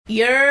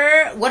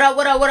What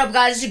up,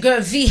 guys? It's your girl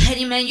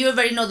V-Henny, man. You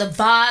already know the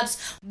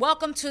vibes.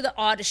 Welcome to the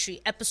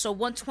Artistry, episode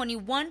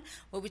 121,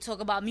 where we talk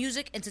about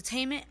music,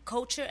 entertainment,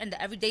 culture, and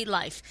the everyday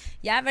life.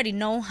 Y'all already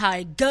know how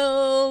it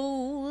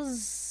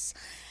goes.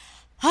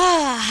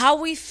 How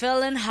we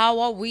feeling? How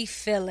are we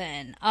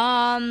feeling?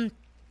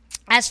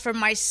 As for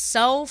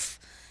myself,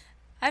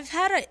 I've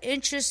had an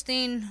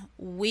interesting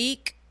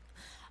week.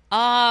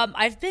 I'm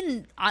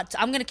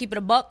gonna keep it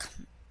a buck.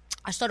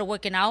 I started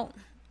working out.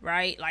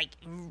 Right, like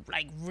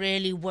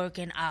really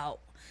working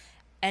out,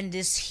 and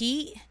this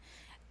heat,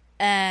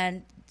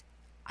 and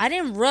I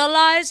didn't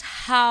realize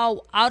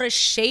how out of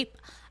shape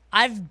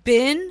I've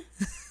been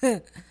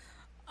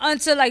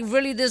until like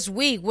really this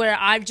week, where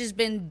I've just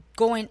been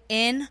going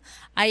in.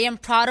 I am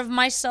proud of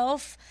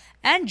myself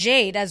and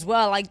Jade as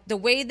well, like the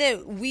way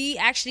that we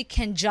actually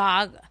can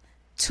jog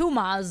 2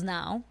 miles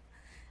now,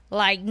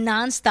 like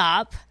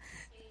nonstop.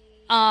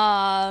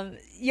 I'm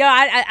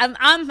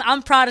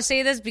proud to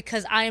say this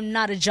because I am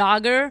not a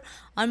jogger.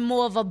 I'm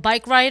more of a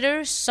bike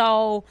rider.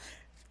 So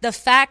the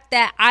fact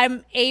that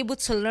I'm able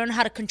to learn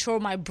how to control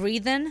my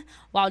breathing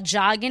while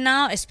jogging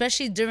now,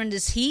 especially during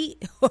this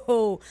heat,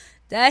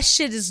 that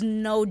shit is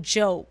no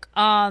joke.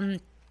 So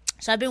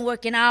I've been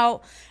working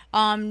out,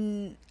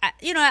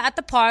 at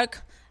the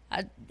park.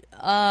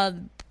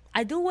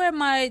 I do wear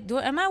am I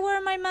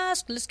wearing my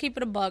mask? Let's keep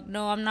it a buck.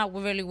 No, I'm not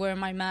really wearing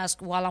my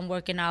mask while I'm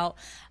working out.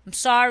 I'm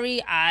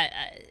sorry.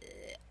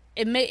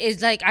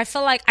 It's like I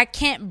feel like I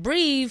can't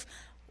breathe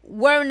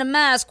wearing the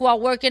mask while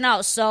working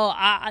out. So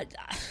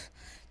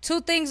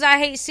two things I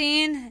hate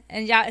seeing,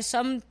 and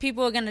some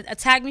people are gonna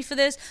attack me for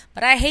this,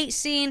 but I hate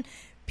seeing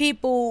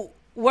people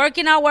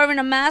working out wearing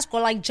a mask or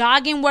like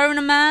jogging wearing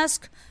a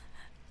mask,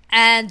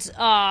 and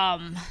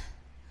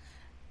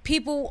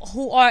people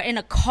who are in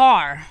a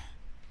car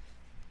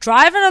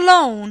driving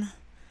alone,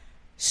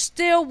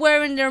 still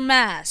wearing their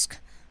mask.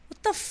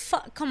 What the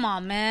fuck? Come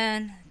on,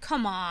 man.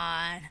 Come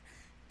on.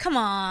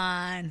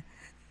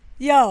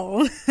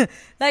 Yo.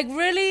 Like,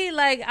 really?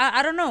 Like,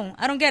 I don't know.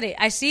 I don't get it.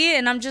 I see it,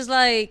 and I'm just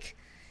like,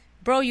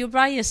 bro, you're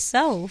by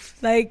yourself.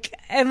 Like,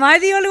 am I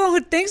the only one who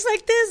thinks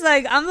like this?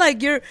 Like, I'm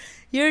like,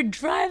 you're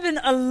driving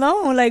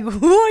alone. Like,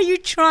 who are you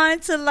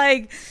trying to,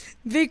 like,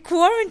 be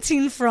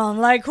quarantined from?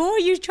 Like, who are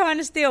you trying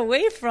to stay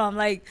away from?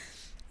 Like,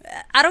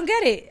 I don't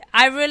get it.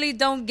 I really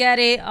don't get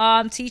it.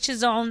 Teach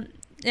his own.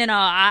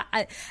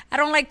 I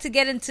don't like to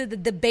get into the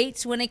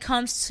debates when it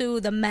comes to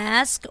the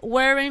mask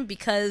wearing,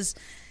 because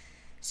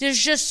there's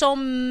just so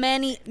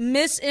many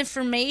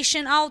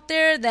misinformation out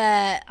there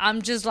that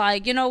I'm just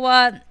like, you know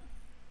what?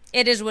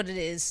 It is what it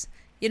is.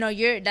 You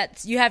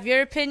have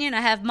your opinion,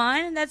 I have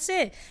mine, and that's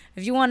it.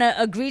 If you want to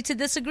agree to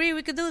disagree,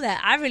 we could do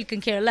that. I really can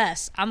care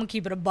less. I'm gonna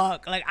keep it a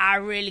buck. Like, I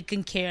really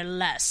can care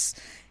less.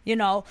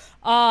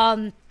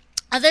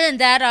 Other than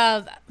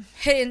that,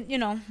 hitting,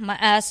 my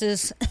ass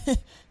is,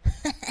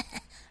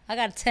 I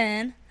got a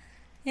 10.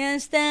 You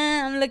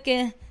understand? I'm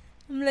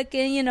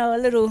looking, a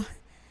little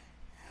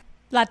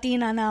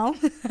Latina now.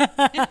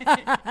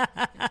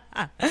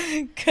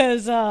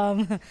 Because,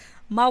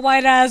 my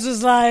white ass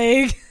was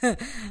like,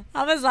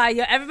 I was like,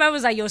 yo, everybody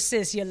was like, yo,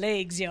 sis, your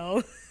legs,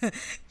 yo.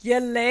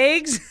 Your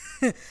legs?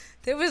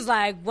 They was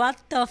like, what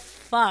the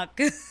fuck?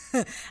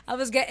 I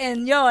was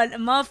getting, mad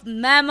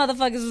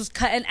motherfuckers was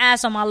cutting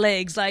ass on my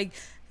legs. Like,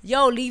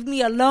 yo, leave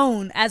me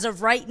alone. As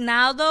of right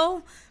now,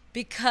 though,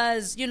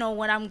 because,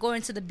 when I'm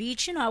going to the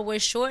beach, I wear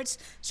shorts.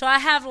 So I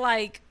have,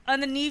 like,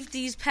 underneath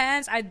these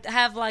pants, I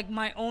have, like,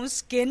 my own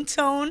skin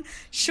tone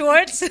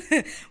shorts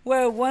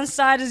where one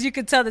side is, you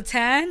can tell the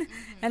tan,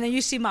 and then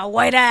you see my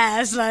white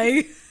ass,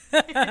 like,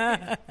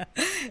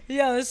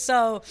 yo,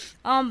 so,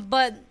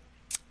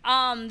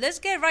 let's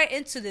get right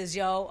into this,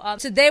 yo.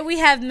 Today we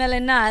have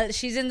Melaner.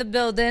 She's in the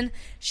building.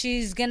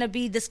 She's gonna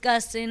be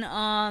discussing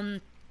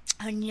her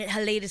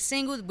latest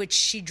single, which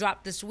she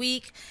dropped this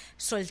week,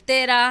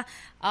 Soltera,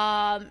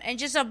 and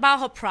just about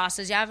her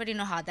process. You already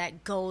know how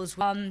that goes.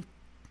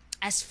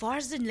 As far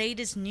as the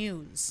latest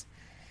news,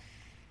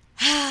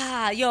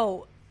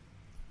 yo,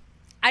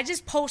 I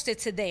just posted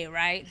today,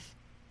 right?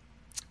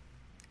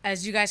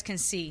 As you guys can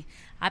see,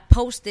 I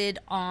posted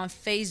on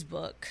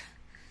Facebook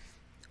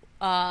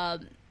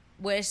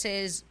where it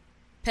says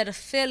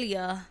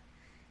pedophilia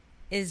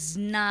is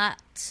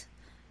not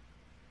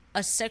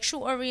a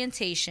sexual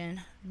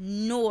orientation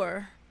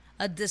nor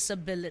a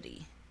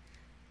disability.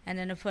 And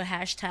then I put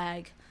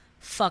hashtag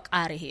fuck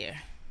out of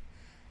here.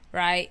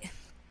 Right?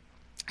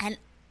 And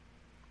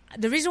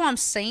the reason why I'm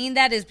saying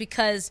that is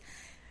because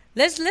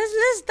let's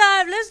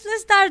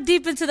dive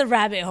deep into the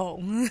rabbit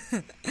hole.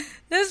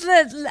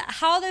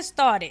 How this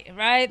started,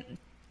 right?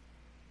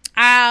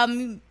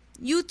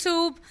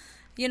 YouTube,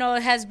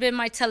 has been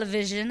my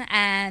television,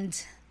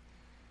 and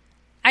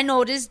I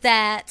noticed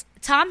that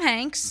Tom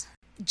Hanks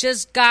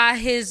just got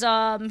his,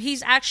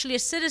 he's actually a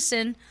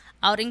citizen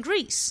out in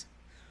Greece,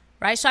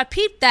 right? So I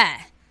peeped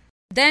that.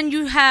 Then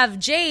you have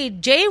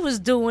Jade. Jade was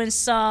doing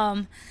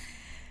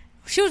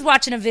she was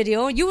watching a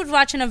video. You was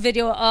watching a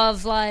video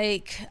of,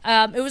 like,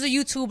 it was a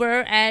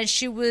YouTuber, and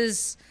she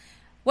was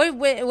Wait,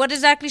 what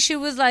exactly she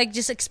was like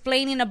just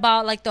explaining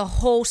about like the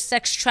whole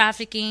sex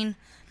trafficking,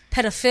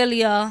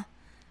 pedophilia?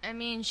 I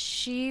mean,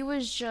 she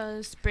was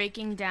just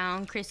breaking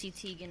down Chrissy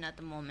Teigen at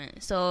the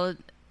moment. So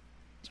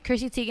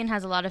Chrissy Teigen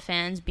has a lot of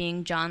fans,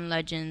 being John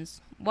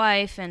Legend's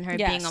wife and her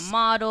being a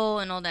model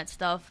and all that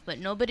stuff, but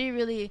nobody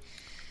really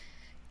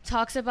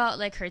talks about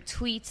like her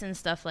tweets and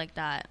stuff like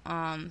that.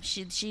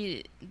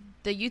 She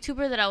the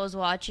YouTuber that I was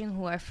watching,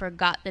 who I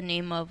forgot the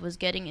name of, was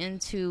getting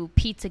into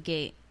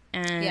Pizzagate.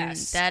 And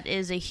that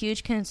is a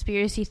huge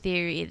conspiracy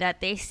theory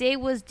that they say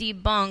was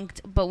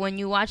debunked, but when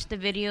you watch the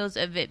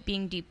videos of it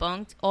being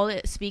debunked, all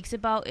it speaks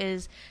about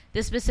is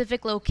the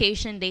specific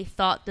location they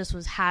thought this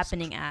was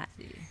happening at.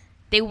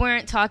 They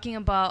weren't talking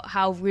about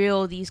how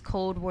real these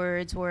code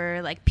words were,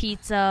 like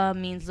pizza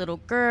means little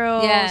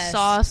girl,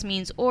 sauce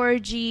means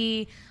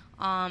orgy,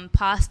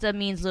 pasta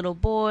means little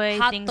boy,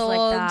 things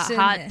like that,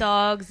 hot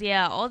dogs,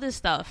 all this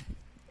stuff.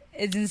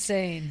 It's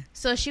insane.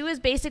 So she was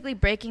basically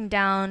breaking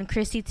down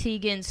Chrissy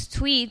Teigen's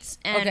tweets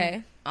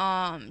and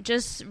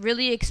just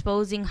really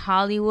exposing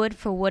Hollywood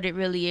for what it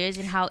really is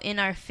and how in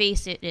our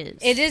face it is.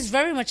 It is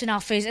very much in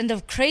our face. And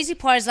the crazy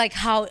part is like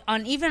how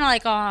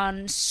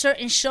on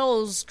certain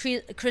shows,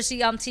 Chrissy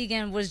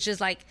Teigen was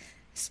just like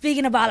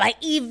speaking about like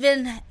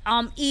even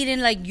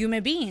eating like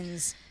human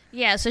beings.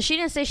 Yeah, so she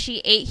didn't say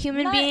she ate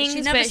human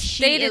beings, but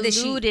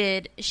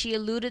she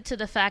alluded to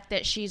the fact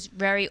that she's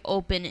very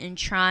open in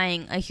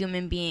trying a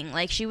human being.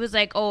 Like, she was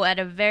like, at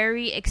a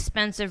very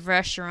expensive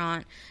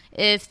restaurant,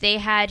 if they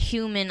had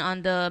human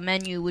on the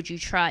menu, would you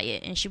try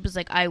it? And she was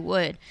like, I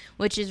would,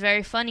 which is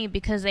very funny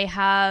because they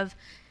have,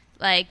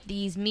 like,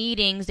 these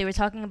meetings. They were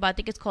talking about, I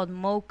think it's called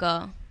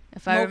Mocha.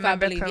 If I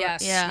remember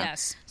correctly.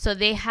 Yes. So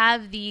they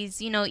have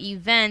these,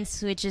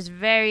 events, which is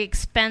very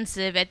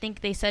expensive. I think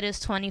they said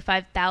it's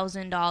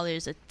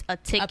 $25,000 a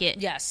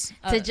ticket.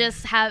 To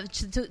just have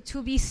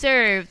to be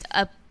served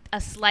a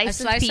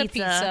slice of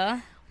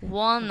pizza,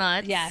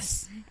 walnuts.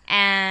 Yes.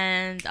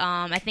 And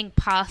I think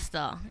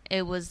pasta.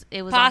 It was pasta,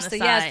 on the side.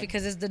 Yes,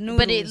 because it's the noodles.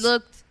 But it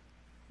looked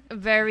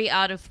very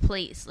out of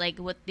place, like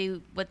what they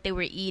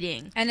were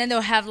eating. And then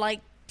they'll have like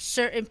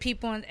certain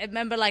people.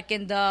 Remember, like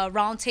in the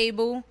round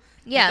table.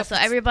 Yeah, so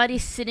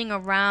everybody's sitting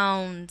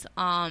around,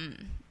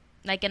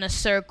 like in a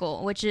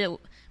circle, which it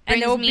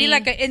and there will be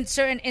like a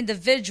certain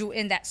individual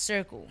in that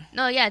circle.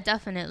 No, yeah,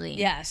 definitely.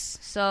 Yes.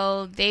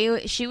 So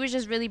she was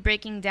just really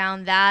breaking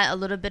down that, a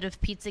little bit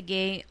of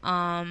Pizzagate,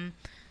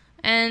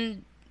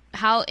 and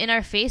how in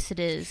our face it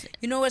is.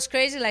 You know what's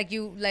crazy?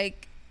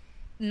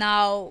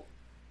 Now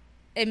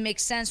it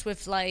makes sense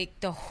with like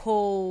the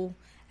whole,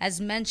 as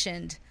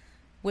mentioned,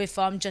 with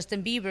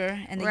Justin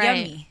Bieber and the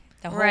Yummy,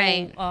 the whole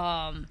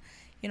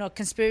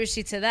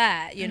conspiracy to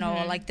that,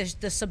 like the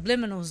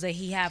subliminals that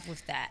he have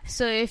with that.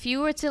 So if you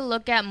were to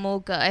look at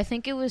Mocha, I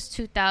think it was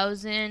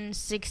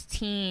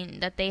 2016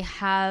 that they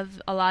have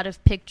a lot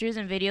of pictures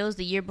and videos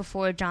the year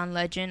before John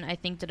Legend, I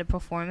think, did a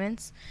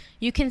performance.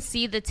 You can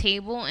see the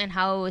table and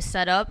how it was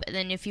set up. And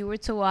then if you were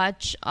to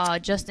watch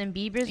Justin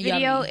Bieber's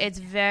video,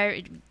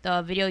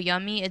 the video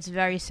Yummy, it's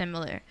very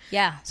similar.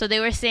 Yeah. So they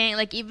were saying,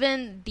 like,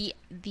 even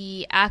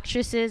the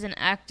actresses and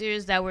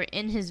actors that were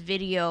in his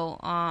video,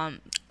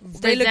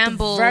 they look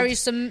very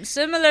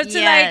similar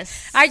to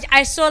like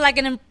I saw like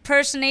an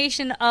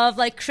impersonation of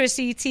like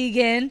Chrissy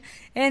Teigen,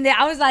 and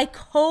I was like,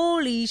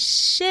 holy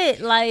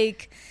shit!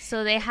 Like,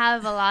 so they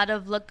have a lot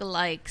of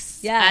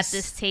lookalikes at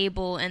this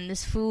table, and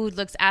this food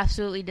looks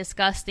absolutely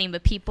disgusting,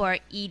 but people are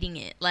eating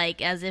it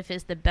like as if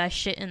it's the best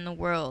shit in the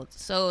world.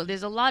 So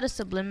there's a lot of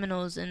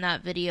subliminals in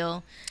that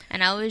video,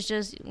 and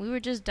we were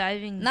just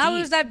diving deep. Now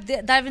we was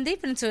diving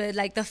deep into it,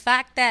 like the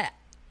fact that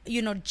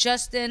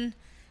Justin.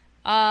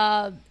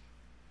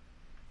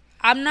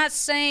 I'm not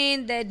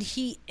saying that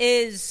he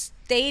is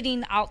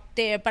stating out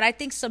there, but I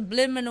think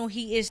subliminal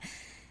he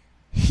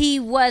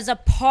was a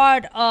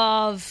part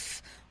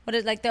of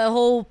like the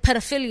whole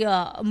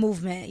pedophilia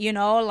movement,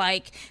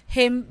 like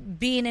him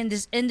being in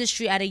this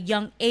industry at a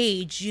young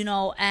age,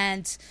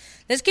 and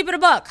let's keep it a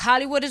buck.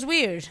 Hollywood is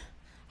weird.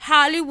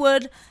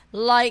 Hollywood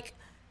like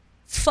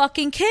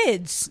fucking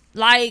kids.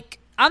 Like,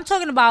 I'm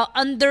talking about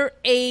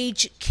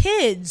underage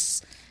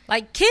kids.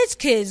 Like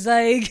kids,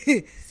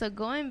 like. So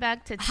going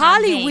back to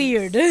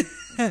Hollywood,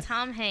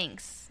 Tom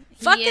Hanks,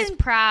 he is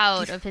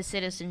proud of his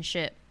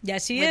citizenship.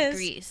 Yes, he is. With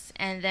Greece,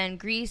 and then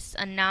Greece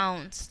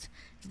announced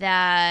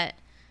that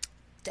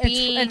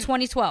in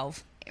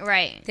 2012.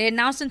 Right. They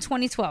announced in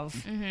 2012.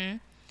 Mm-hmm.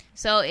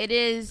 So it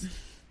is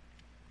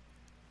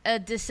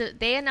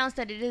they announced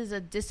that it is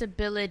a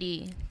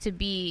disability to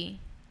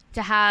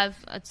have.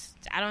 I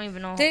don't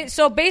even know.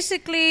 So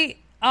basically,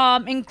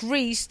 in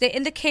Greece, they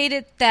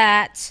indicated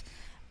that.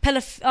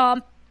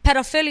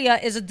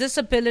 Pedophilia is a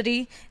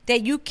disability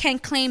that you can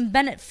claim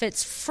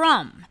benefits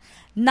from.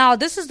 Now,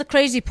 this is the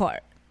crazy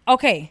part.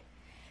 Okay,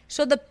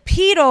 so the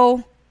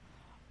pedo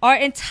are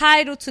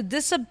entitled to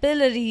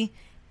disability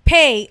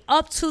pay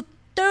up to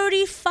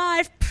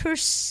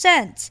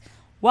 35%,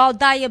 while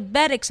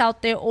diabetics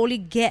out there only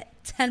get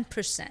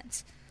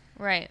 10%.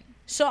 Right.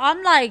 So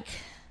I'm like,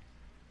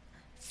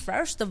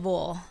 first of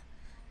all,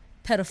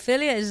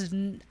 pedophilia is,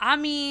 I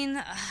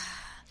mean...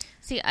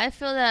 See, I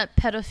feel that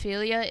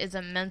pedophilia is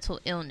a mental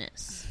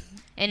illness.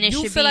 And it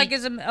you should feel be, like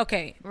it's a...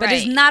 Okay, but right.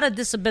 it's not a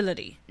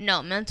disability.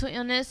 No, mental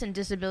illness and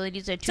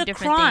disabilities are two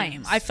different crime.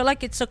 things. I feel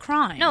like it's a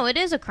crime. No, it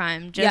is a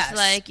crime. Just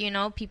like,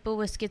 people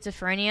with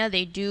schizophrenia,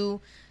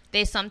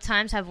 they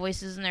sometimes have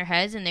voices in their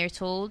heads and they're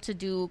told to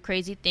do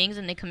crazy things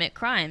and they commit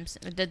crimes.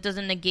 That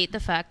doesn't negate the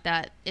fact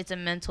that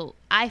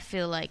I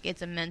feel like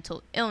it's a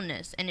mental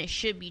illness and it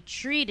should be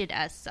treated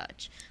as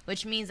such,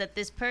 which means that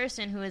this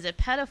person who is a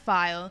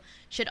pedophile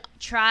should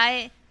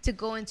try to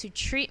go into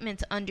treatment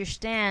to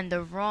understand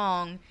the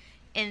wrong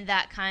in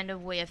that kind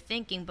of way of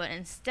thinking. But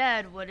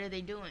instead, what are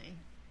they doing?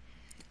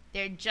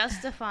 They're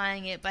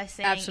justifying it by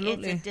saying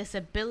Absolutely. It's a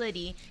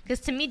disability.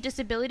 Because to me,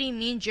 disability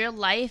means your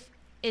life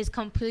is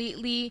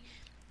completely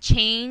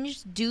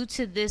changed due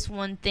to this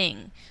one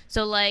thing.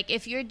 So, like,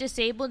 if you're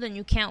disabled and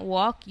you can't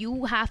walk,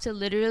 you have to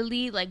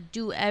literally, like,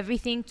 do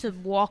everything to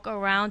walk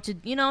around, to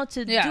do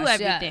everything.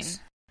 Yes.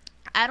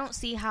 I don't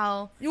see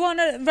how... You want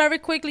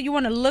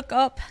to look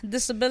up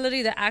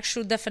disability, the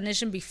actual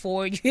definition,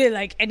 before you hear,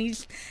 like, any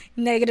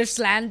negative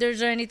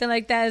slanders or anything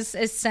like that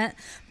is sent.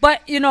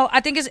 But, I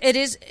think it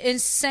is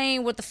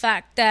insane with the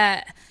fact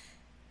that,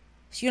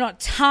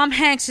 Tom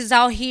Hanks is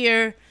out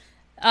here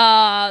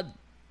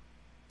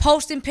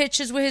posting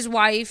pictures with his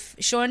wife,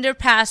 showing their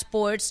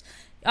passports,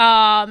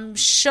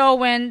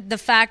 showing the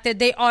fact that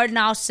they are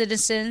now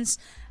citizens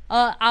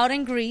out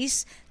in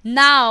Greece.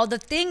 Now, the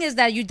thing is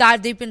that you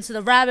dive deep into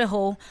the rabbit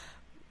hole.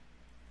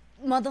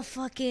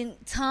 Motherfucking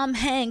Tom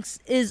Hanks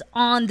is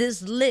on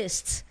this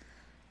list.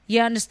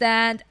 You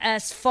understand?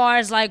 As far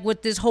as, like,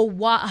 with this whole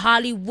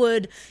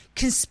Hollywood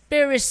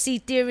conspiracy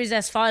theories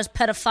as far as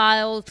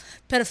pedophilia,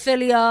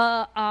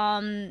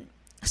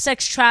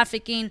 sex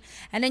trafficking,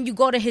 and then you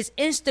go to his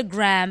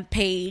Instagram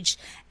page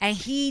and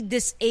he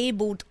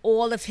disabled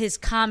all of his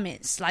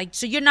comments. Like,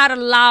 so you're not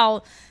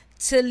allowed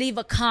to leave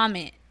a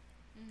comment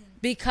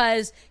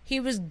because he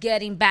was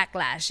getting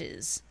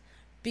backlashes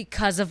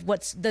because of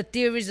what's the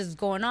theories that's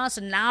going on.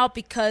 So now,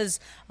 because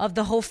of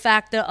the whole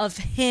factor of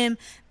him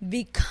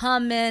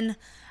becoming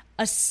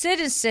a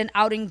citizen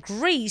out in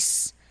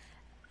Greece,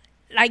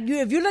 like,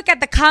 if you look at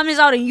the comments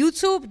out on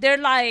YouTube, they're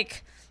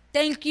like,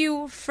 thank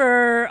you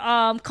for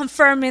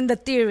confirming the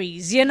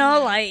theories,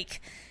 like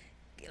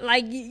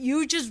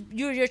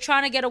you're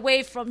trying to get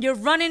away from, you're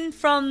running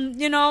from,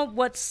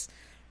 what's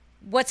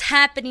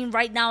happening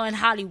right now in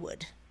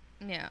Hollywood.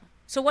 Yeah.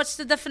 So what's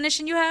the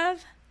definition you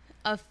have?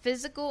 A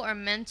physical or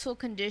mental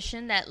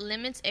condition that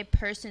limits a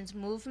person's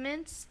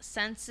movements,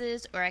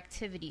 senses, or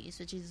activities,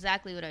 which is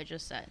exactly what I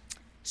just said.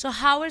 So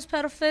how is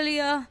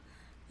pedophilia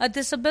a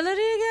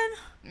disability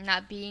again?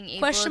 Not being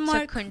able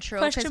to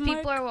control, because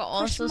people are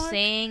also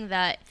saying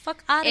that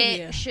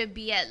it should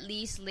be at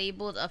least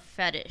labeled a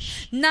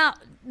fetish. Now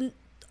the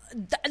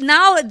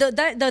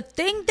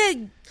thing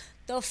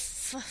that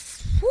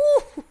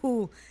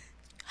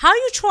how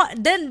you try,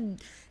 then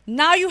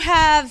now you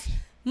have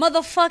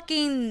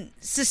motherfucking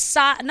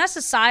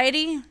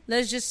society,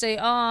 let's just say,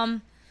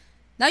 now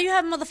you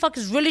have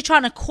motherfuckers really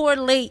trying to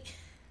correlate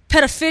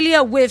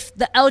pedophilia with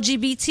the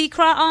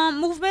LGBT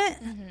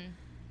movement. Mm-hmm.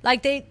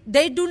 Like,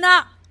 they do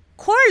not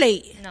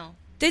correlate. No.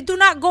 They do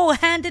not go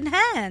hand in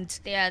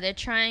hand. Yeah, they're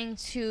trying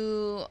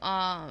to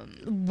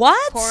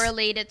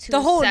correlate it to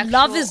the whole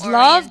love is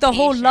love. The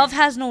whole love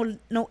has no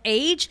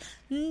age.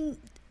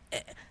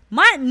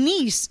 My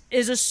niece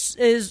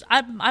is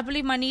I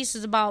believe my niece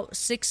is about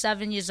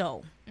 6-7 years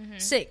old. Mm-hmm.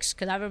 6,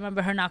 because I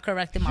remember her not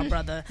correcting my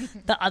brother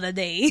the other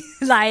day.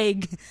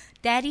 Like,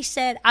 Daddy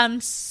said I'm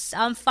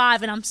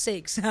 5 and I'm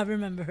 6. I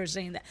remember her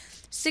saying that.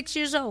 6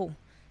 years old.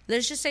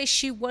 Let's just say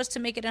she was to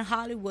make it in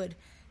Hollywood.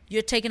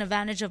 You're taking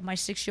advantage of my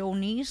 6-year-old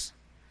niece.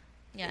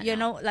 Yeah,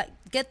 like,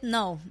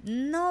 no.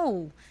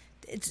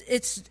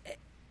 It's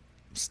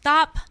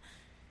stop.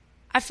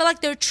 I feel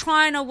like they're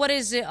trying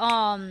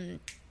to,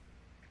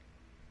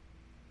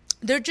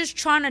 they're just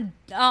trying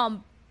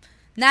to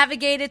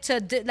navigate it to,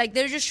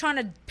 they're just trying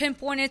to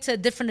pinpoint it to a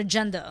different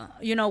agenda,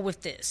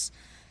 with this.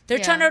 They're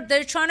trying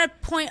to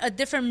point a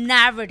different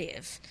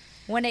narrative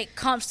when it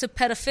comes to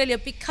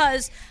pedophilia,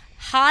 because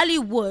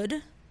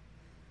Hollywood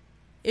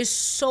is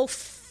so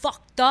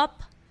fucked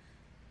up.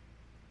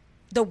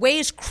 The way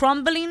it's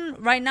crumbling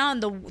right now,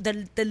 and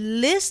the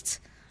list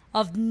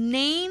of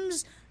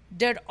names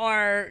that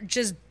are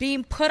just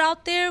being put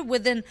out there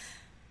within,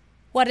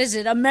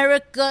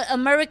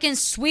 American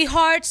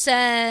sweethearts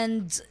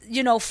and,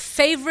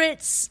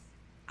 favorites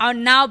are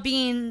now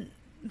being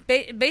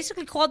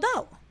basically called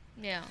out.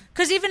 Yeah.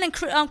 Because even in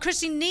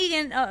Kristen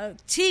Teigen,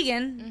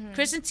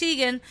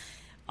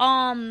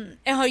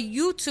 in her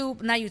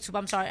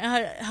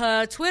in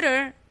her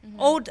Twitter,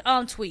 old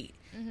tweet,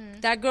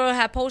 that girl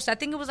had posted, I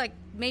think it was like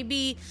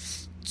maybe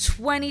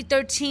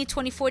 2013,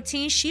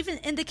 2014, she even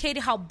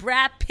indicated how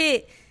Brad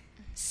Pitt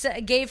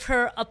gave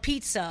her a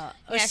pizza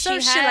or some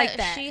she shit like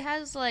that. She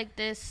has like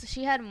this.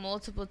 She had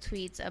multiple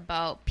tweets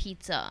about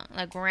pizza,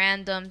 like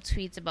random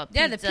tweets about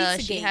pizza. The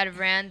pizza she had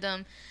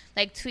random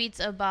like tweets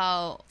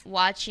about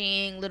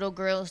watching little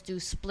girls do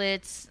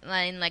splits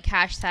and like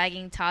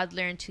hashtagging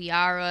toddler and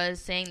tiaras,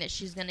 saying that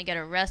she's gonna get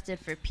arrested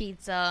for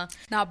pizza.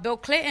 Now Bill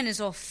Clinton is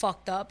all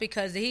fucked up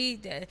because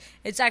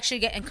it's actually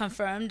getting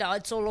confirmed.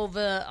 It's all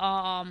over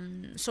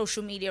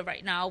social media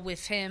right now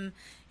with him.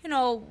 You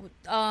know,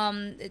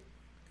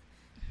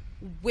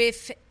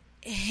 with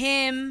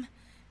him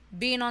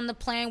being on the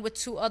plane with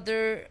two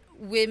other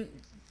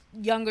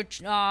younger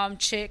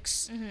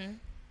chicks.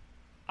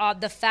 Mm-hmm.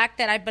 The fact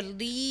that I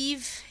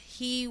believe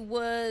he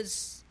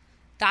was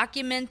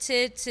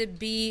documented to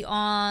be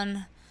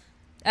on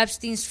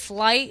Epstein's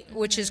flight, mm-hmm.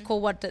 which is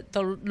called what,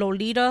 the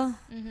Lolita?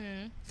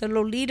 Mm-hmm. The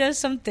Lolita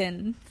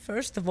something.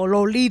 First of all,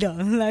 Lolita.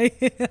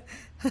 Like,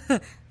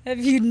 if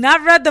you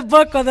not read the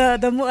book or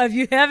if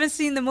you haven't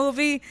seen the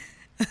movie,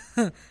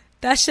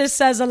 that shit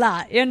says a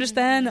lot. You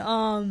understand?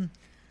 Mm-hmm.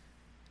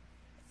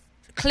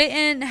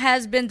 Clinton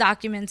has been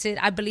documented,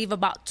 I believe,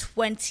 about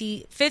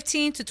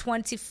 15 to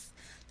 20,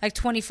 like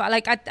 25.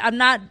 Like, I'm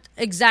not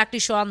exactly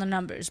sure on the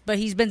numbers, but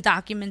he's been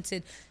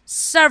documented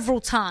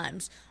several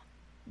times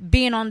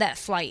being on that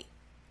flight,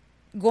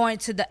 going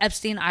to the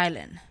Epstein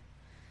Island.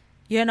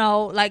 You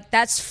know, like,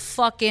 that's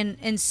fucking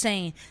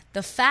insane.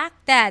 The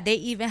fact that they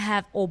even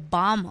have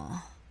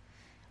Obama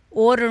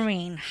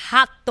ordering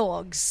hot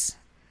dogs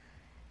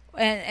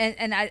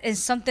and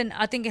something,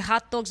 I think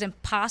hot dogs and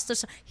pasta.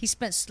 He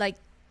spent like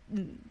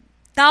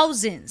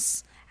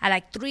thousands at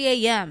like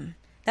 3 a.m.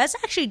 That's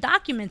actually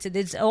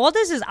documented. All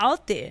this is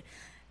out there.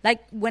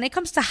 Like, when it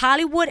comes to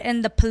Hollywood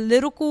and the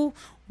political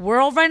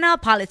world right now,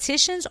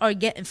 politicians are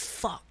getting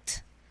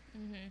fucked.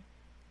 Mm-hmm.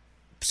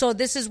 So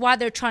this is why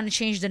they're trying to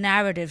change the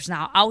narratives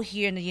now out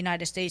here in the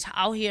United States,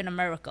 out here in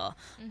America,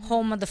 mm-hmm.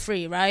 home of the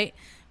free, right?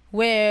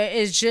 Where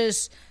it's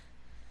just,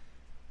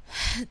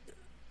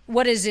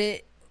 what is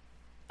it?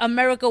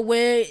 America,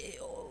 where,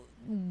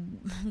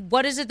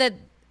 what is it that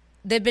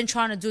they've been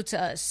trying to do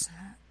to us?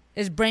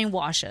 Is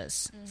brainwash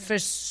us mm-hmm. for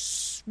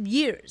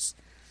years,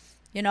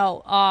 you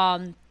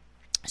know.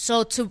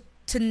 So to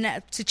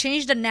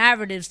change the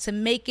narratives, to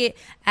make it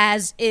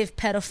as if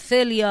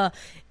pedophilia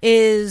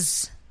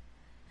is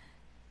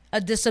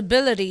a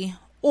disability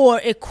or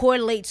it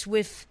correlates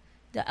with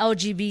the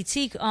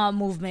LGBT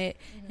movement,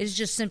 mm-hmm. is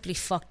just simply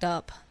fucked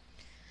up.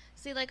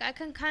 See, like, I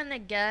can kind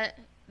of get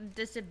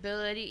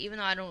disability, even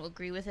though I don't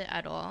agree with it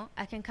at all.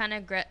 I can kind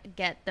of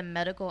get the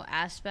medical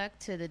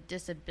aspect to the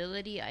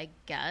disability, I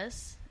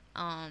guess.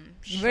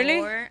 Sure.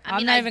 Really?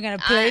 I'm not even gonna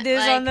play this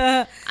like, on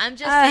the. I'm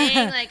just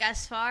saying, like,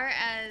 as far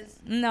as.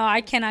 No, I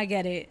cannot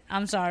get it.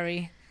 I'm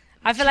sorry.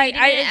 I feel like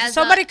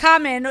somebody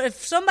comment if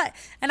somebody,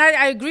 and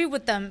I agree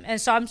with them, and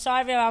so I'm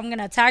sorry I'm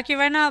gonna attack you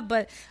right now,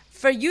 but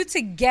for you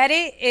to get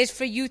it is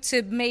for you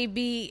to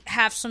maybe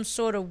have some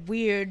sort of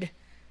weird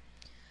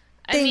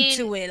thing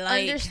to it,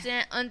 like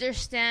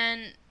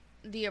understand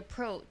the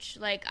approach.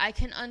 Like, I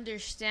can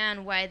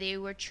understand why they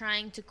were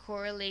trying to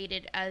correlate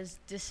it as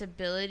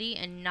disability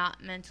and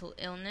not mental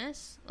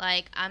illness.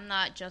 Like, I'm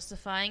not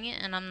justifying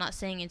it, and I'm not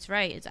saying it's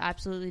right. It's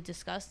absolutely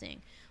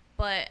disgusting.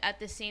 But at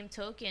the same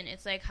token,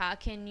 it's like, how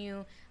can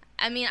you...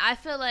 I mean, I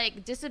feel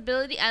like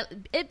disability...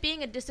 It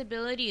being a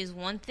disability is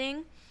one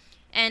thing,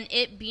 and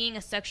it being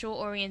a sexual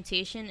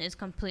orientation is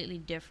completely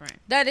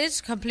different. That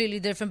is completely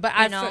different. But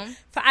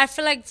I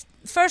feel like,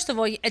 first of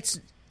all,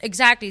 it's...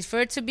 Exactly. For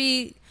it to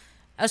be...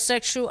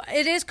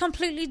 it is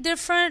completely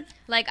different.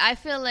 Like, I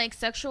feel like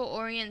sexual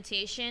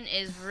orientation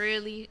is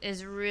really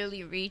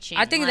reaching.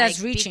 I think that's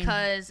reaching,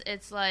 because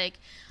it's like,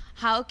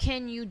 how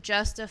can you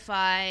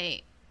justify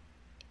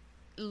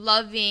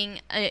loving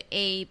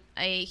a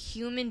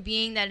human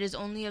being that is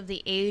only of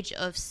the age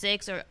of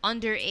 6 or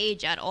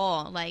underage at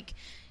all? Like,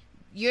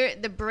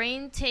 the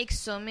brain takes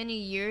so many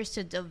years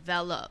to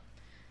develop.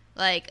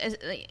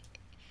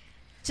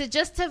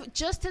 Just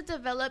to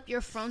develop your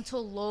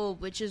frontal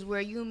lobe, which is where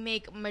you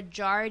make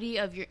majority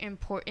of your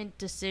important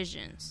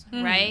decisions,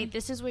 mm-hmm. right?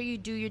 This is where you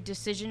do your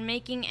decision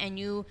making, and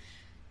you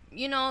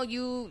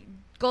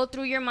go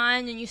through your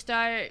mind and you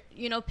start,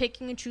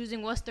 picking and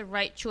choosing what's the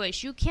right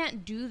choice. You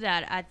can't do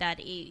that at that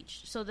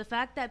age. So the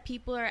fact that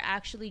people are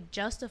actually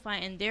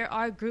justifying, and there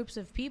are groups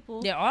of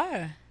people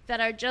that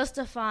are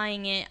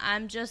justifying it,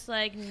 I'm just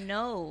like,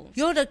 no.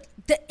 Yo, the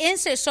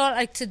instant. So,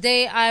 like,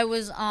 today I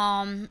was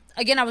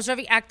again, I was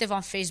very active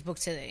on Facebook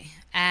today,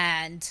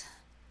 and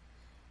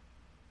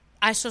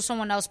I saw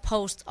someone else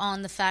post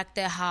on the fact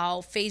that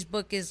how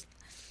Facebook is,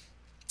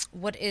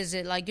 what is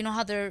it, like, you know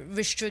how they're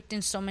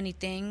restricting so many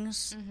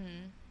things.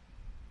 Mm-hmm.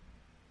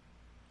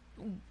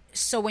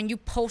 So when you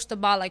post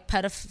about, like,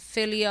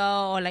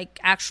 pedophilia or, like,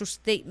 actual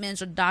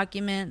statements or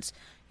documents,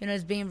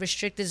 it's being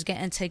restricted, it's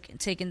getting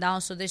taken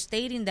down. So they're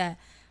stating that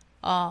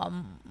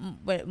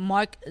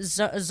Mark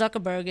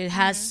Zuckerberg,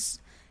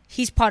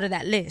 he's part of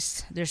that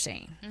list, they're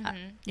saying.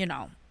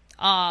 Mm-hmm.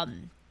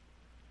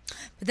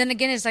 But then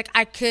again, it's like,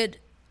 I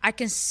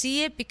can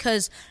see it,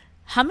 because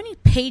how many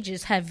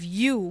pages have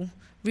you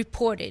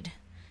reported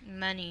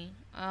Many.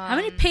 How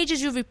many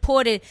pages you've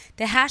reported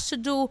that has to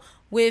do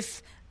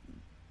with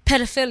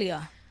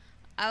pedophilia?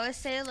 I would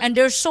say, like, and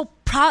they're so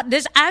proud.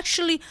 There's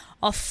actually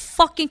a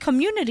fucking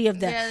community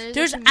of that. Yeah,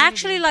 there's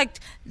actually like,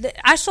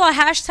 I saw a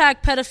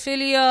hashtag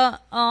pedophilia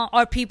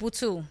are people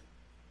too.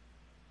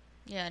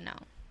 Yeah, no.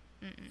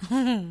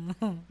 No.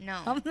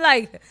 I'm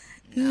like,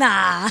 no.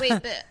 Nah.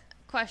 Wait, but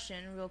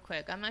question real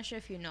quick. I'm not sure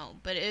if you know,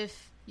 but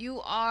if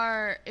you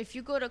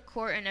go to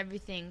court and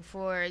everything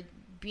for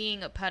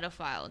being a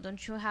pedophile,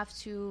 don't you have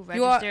to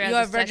register you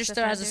are registered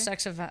as a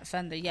sex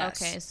offender?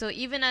 Yes. Okay, so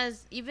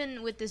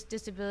even with this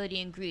disability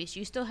in Greece,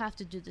 you still have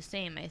to do the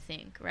same, I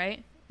think,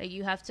 right? Like,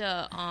 you have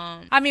to.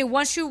 I mean,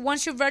 once you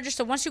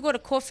register, once you go to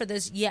court for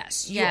this,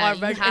 yes, you are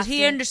registered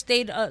here in the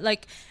state,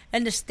 like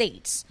in the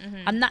States.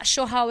 Mm-hmm. I'm not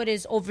sure how it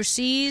is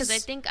overseas.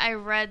 Because I think I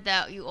read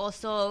that you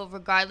also,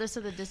 regardless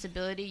of the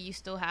disability, you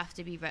still have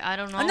to be. I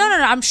don't know. No.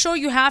 I'm sure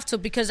you have to,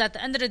 because at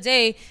the end of the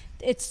day,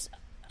 it's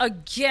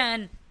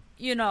again,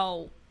 you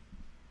know,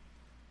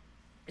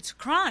 it's a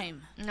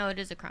crime. No, it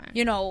is a crime.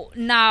 You know,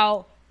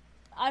 now,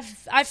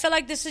 I feel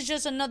like this is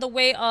just another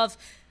way of.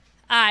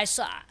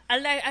 So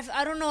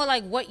I don't know,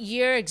 like, what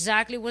year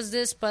exactly was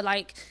this, but,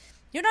 like,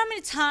 you know how many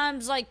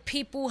times, like,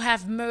 people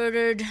have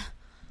murdered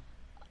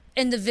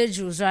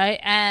individuals, right?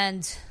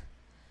 And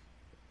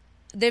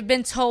they've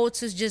been told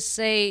to just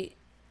say,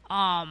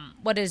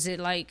 what is it,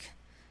 like,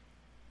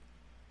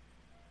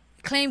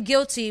 claim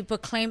guilty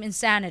but claim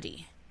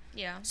insanity.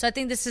 Yeah. So I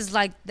think this is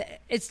like,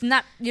 it's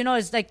not, you know,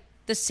 it's like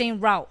the same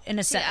route in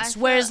a sense.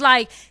 Whereas,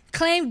 like,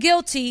 claim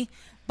guilty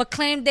but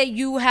claim that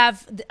you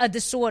have a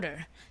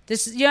disorder.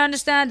 You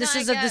understand?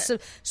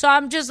 So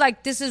I'm just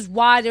like, this is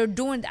why they're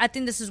doing. I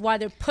think this is why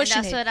they're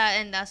pushing it.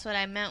 And that's what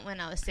I meant when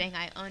I was saying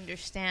I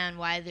understand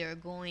why they're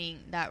going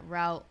that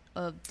route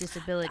of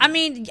disability. I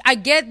mean, I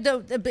get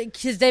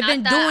because they've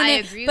been doing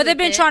it, but they've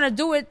been trying to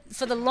do it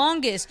for the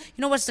longest.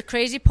 You know what's the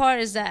crazy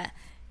part is that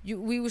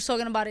we were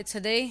talking about it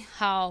today,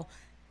 how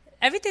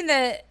everything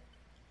that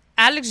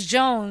Alex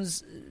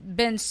Jones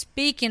been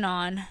speaking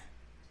on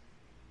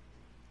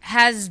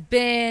has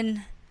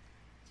been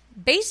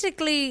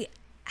basically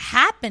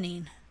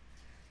happening,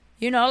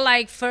 you know,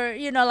 like, for,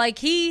 you know, like,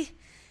 he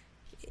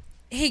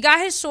got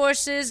his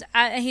sources,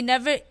 and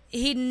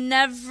he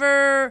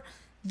never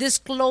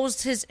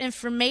disclosed his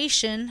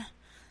information,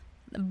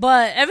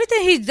 but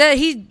everything he did,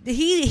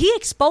 he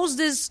exposed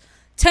this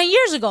 10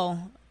 years ago,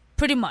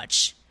 pretty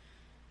much,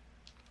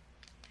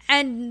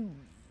 and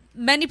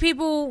many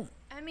people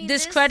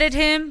discredit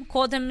him,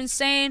 called him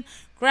insane.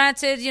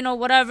 Granted, you know,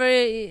 whatever,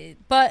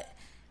 but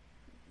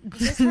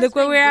look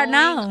where we're at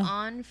now.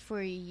 On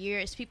for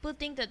years. People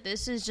think that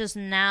this is just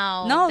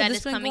now. No, that this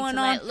is been coming going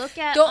to on. light. Look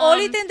at the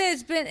only thing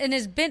that's been, and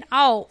it's been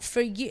out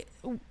for years.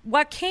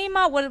 What came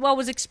out, what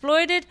was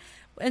exploited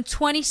in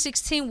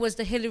 2016 was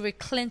the Hillary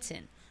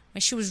Clinton,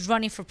 when she was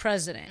running for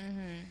president.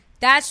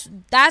 Mm-hmm.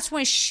 That's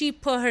when she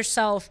put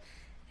herself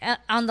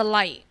on the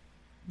light,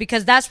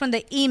 because that's when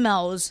the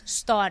emails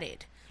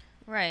started.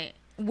 Right.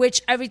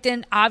 Which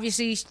everything,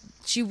 obviously,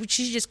 she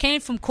just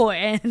came from court,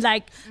 and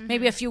like,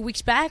 maybe a few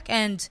weeks back,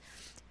 and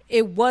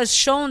it was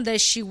shown that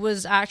she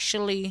was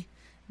actually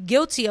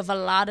guilty of a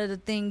lot of the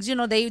things. You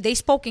know, they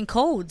spoke in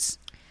codes.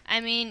 I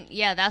mean,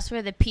 yeah, that's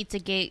where the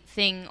Pizzagate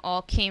thing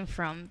all came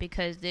from,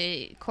 because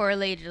they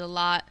correlated a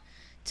lot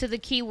to the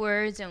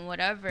keywords and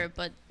whatever.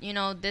 But, you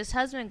know, this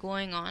has been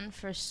going on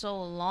for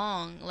so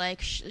long.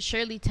 Like,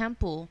 Shirley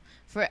Temple,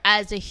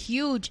 as a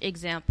huge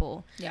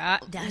example. Yeah,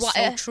 that's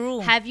so true.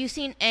 Have you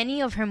seen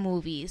any of her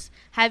movies?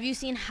 Have you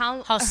seen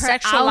how her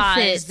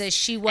sexualized that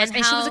she was,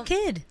 and she was a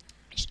kid?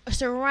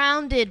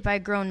 Surrounded by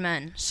grown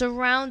men,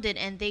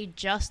 and they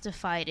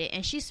justified it.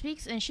 And she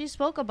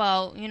spoke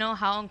about, you know,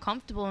 how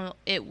uncomfortable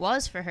it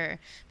was for her,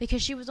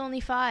 because she was only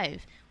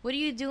 5. What are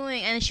you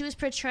doing? And she was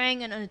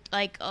portraying an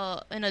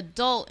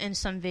adult in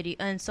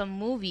some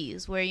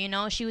movies where, you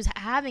know, she was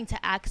having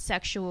to act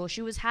sexual.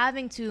 She was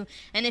having to,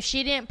 and if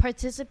she didn't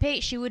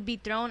participate, she would be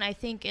thrown, I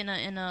think, in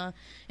a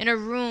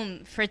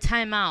room for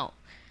timeout,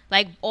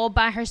 like, all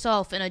by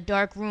herself in a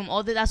dark room.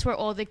 That's where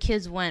all the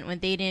kids went when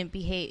they didn't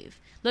behave.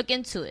 Look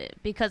into it,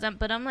 because I'm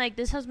like,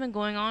 this has been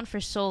going on for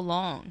so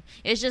long.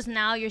 It's just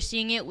now you're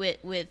seeing it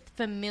with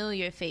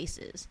familiar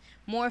faces,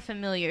 more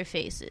familiar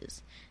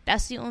faces.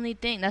 That's the only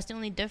thing. That's the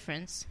only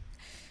difference.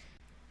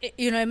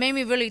 You know, it made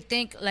me really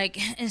think, like,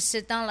 and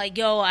sit down, like,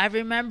 yo, I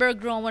remember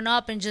growing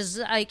up and just,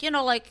 like, you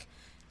know, like,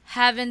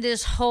 having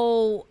this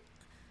whole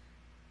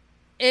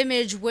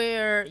image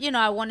where, you know,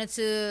 I wanted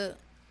to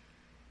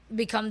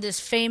become this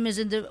famous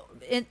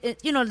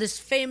this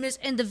famous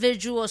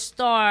individual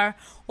star,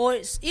 or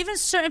even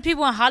certain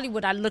people in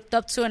Hollywood I looked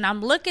up to. And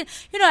I'm looking,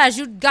 you know, as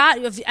you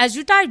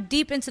dive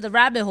deep into the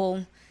rabbit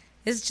hole,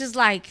 it's just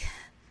like,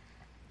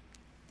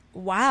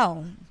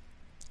 wow.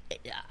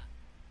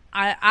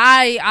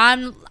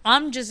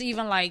 I'm just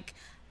even like,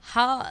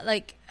 how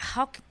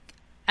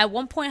at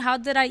one point, how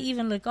did I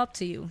even look up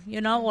to you,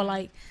 you know? Or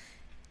like,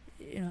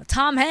 you know,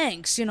 Tom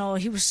Hanks, you know,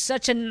 he was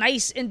such a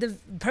nice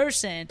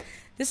person.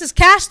 This is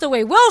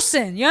Castaway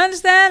Wilson. You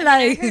understand?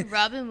 I heard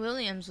Robin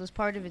Williams was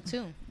part of it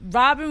too.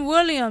 Robin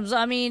Williams.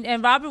 I mean,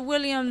 and Robin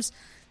Williams,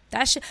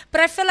 that shit.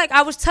 But I feel like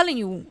I was telling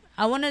you,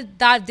 I want to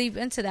dive deep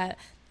into that.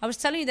 I was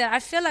telling you that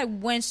I feel like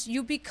once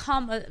you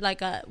become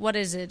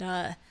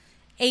a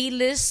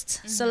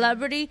A-list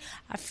celebrity,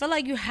 I feel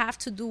like you have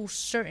to do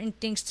certain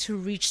things to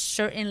reach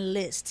certain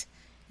list.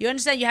 You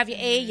understand? You have your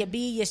A, your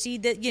B, your C,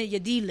 your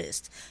D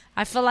list.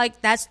 I feel like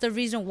that's the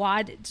reason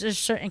why there's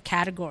certain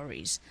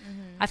categories.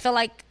 I feel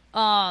like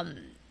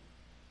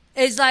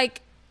it's like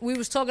we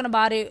was talking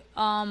about it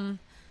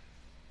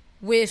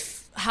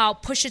with how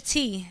Pusha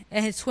T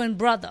and his twin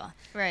brother.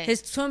 Right.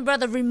 His twin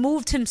brother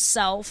removed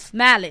himself,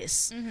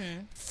 Malice,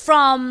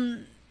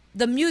 from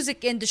the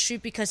music industry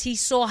because he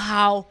saw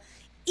how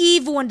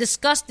evil and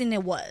disgusting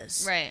it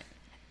was. Right.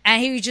 And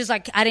he was just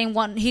like,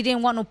 he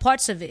didn't want no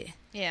parts of it.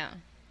 Yeah.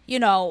 You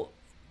know.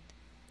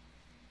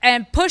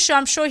 And Pusha,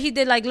 I'm sure he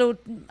did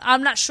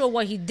I'm not sure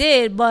what he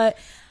did, but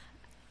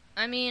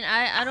I mean,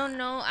 I don't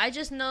know. I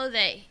just know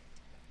that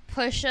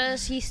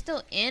Pusha, he's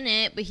still in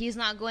it, but he's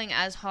not going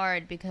as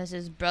hard because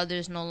his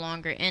brother's no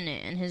longer in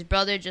it. And his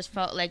brother just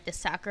felt like the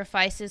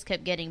sacrifices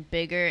kept getting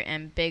bigger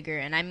and bigger.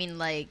 And I mean,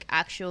 like,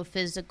 actual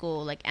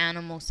physical, like,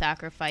 animal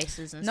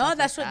sacrifices and stuff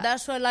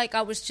that's what, like,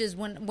 I was just,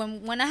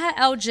 when I had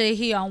LJ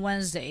here on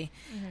Wednesday,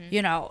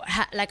 you know,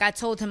 like, I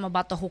told him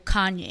about the whole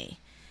Kanye.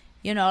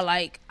 You know,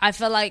 like, I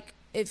feel like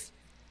if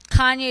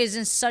Kanye is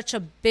in such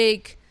a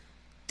big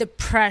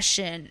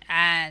depression,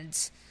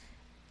 and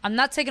I'm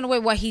not taking away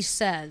what he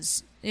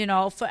says, you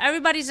know, for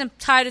everybody's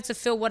entitled to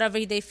feel whatever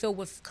they feel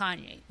with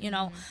Kanye, you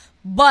know,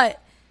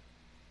 but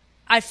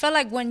I feel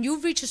like when you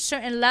reach a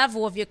certain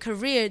level of your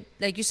career,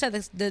 like you said,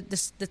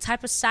 the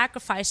type of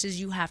sacrifices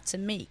you have to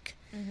make.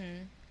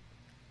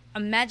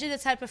 Imagine the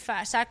type of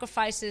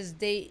sacrifices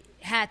they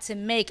had to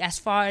make as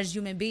far as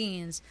human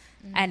beings,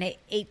 and they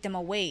ate them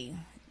away.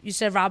 You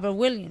said Robert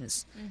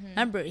Williams.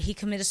 Remember, he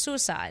committed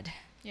suicide.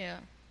 Yeah.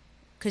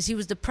 Because he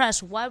was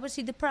depressed. Why was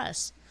he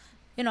depressed?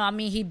 You know, I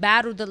mean, he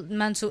battled the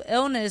mental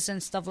illness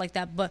and stuff like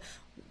that, but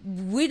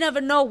we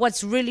never know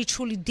what's really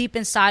truly deep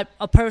inside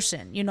a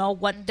person, you know,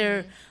 what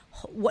their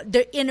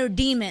inner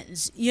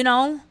demons, you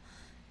know?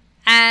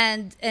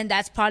 And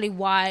that's probably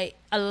why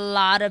a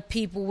lot of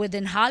people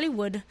within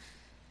Hollywood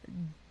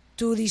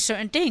do these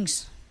certain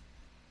things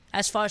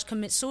as far as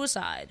commit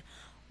suicide.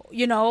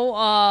 You know,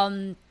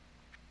 I'm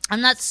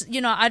not,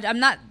 you know,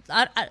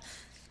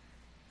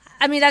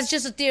 I mean, that's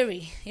just a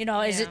theory, you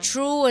know. Is it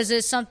true? Is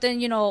it something,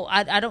 you know,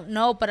 I don't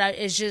know, but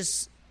it's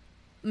just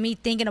me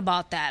thinking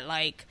about that.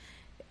 Like,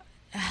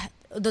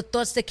 the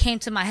thoughts that came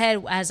to my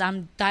head as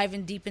I'm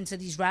diving deep into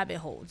these rabbit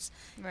holes,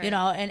 you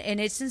know,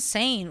 and it's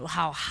insane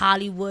how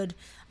Hollywood,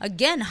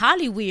 again,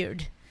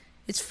 Hollyweird.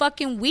 It's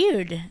fucking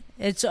weird.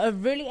 It's a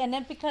really, and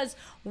then because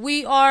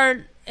we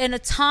are in a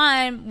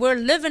time, we're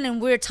living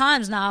in weird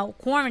times now,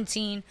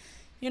 quarantine,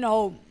 you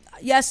know,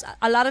 yes,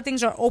 a lot of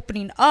things are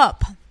opening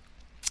up.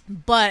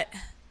 But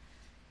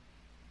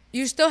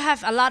you still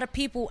have a lot of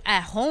people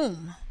at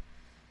home.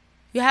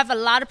 You have a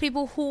lot of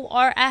people who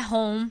are at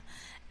home,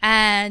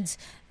 and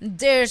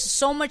there's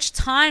so much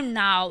time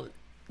now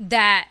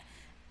that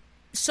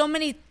so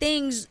many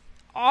things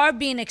are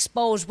being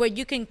exposed where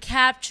you can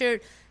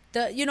capture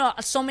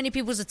so many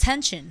people's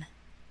attention.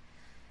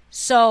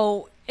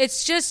 So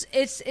it's just,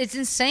 it's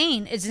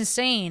insane. It's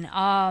insane.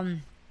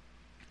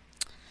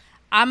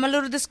 I'm a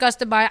little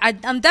disgusted by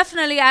it.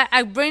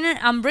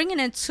 I'm bringing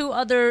in two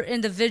other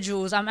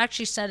individuals. I'm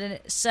actually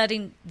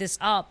setting this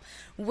up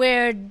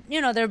where,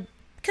 you know, they're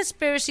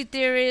conspiracy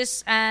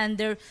theorists, and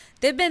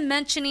they've been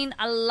mentioning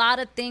a lot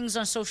of things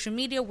on social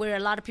media where a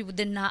lot of people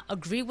did not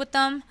agree with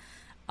them.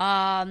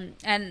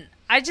 And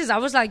I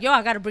was like, yo,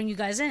 I got to bring you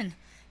guys in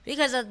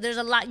because there's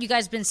a lot you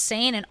guys been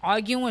saying and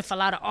arguing with a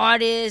lot of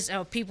artists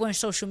or people in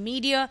social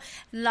media,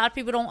 and a lot of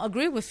people don't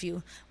agree with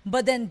you.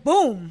 But then,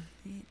 boom,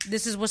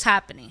 this is what's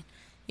happening.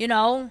 You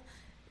know,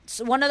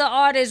 so one of the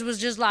artists was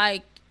just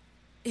like,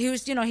 he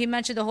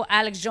mentioned the whole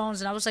Alex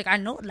Jones, and I was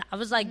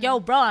like,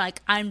 yo, bro,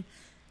 like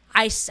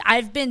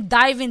I've been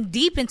diving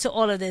deep into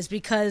all of this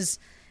because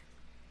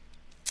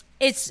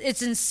it's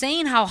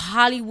insane how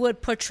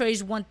Hollywood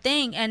portrays one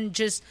thing and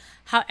just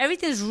how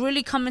everything's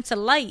really coming to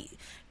light.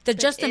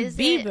 Justin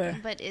Bieber.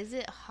 But is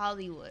it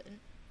Hollywood?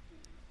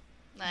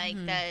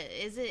 Like that,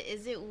 is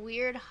it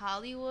weird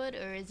Hollywood,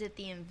 or is it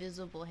the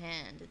invisible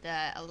hand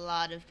that a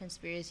lot of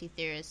conspiracy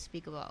theorists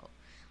speak about?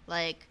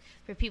 Like,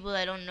 for people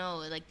that don't know,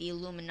 like the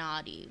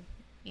Illuminati,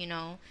 you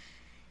know?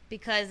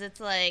 Because it's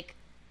like,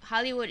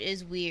 Hollywood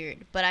is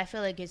weird, but I feel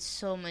like it's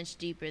so much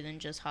deeper than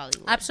just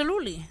Hollywood.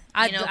 Absolutely.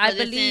 I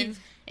believe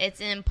it's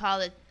in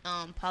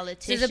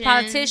politicians. It's the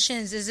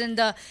politicians,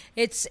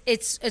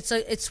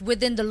 it's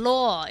within the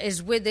law,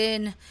 is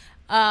within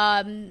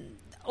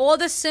all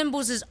the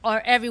symbols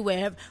are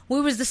everywhere.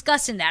 We was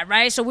discussing that,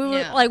 right? So we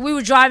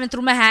were driving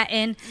through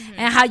Manhattan,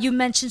 and how you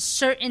mentioned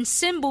certain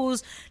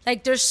symbols,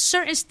 like there's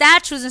certain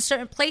statues in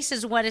certain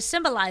places what it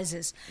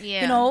symbolizes.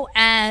 You know,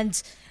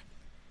 and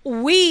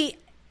we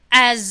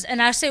as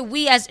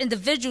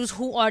individuals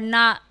who are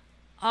not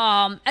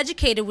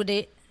educated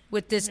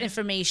with this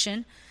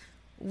information.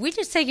 We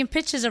just taking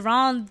pictures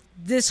around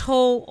this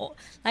whole,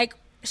 like,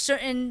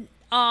 certain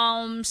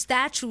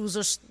statues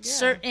or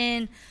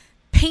certain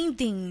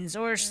paintings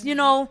or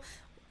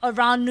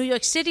around New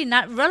York City,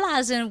 not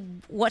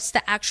realizing what's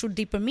the actual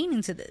deeper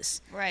meaning to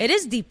this. Right. It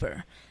is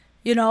deeper.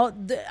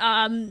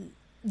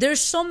 There's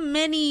so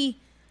many,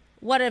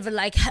 whatever,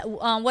 like,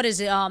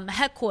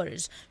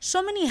 headquarters.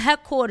 So many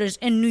headquarters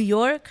in New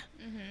York.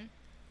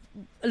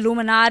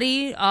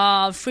 Illuminati,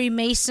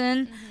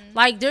 Freemason.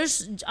 Like,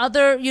 there's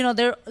other,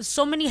 there are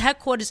so many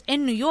headquarters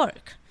in New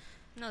York.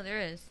 No, there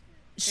is.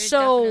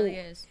 Definitely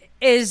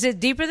is it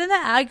deeper than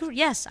that? I agree.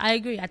 Yes, I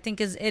agree. I think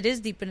it is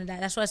deeper than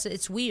that. That's why I said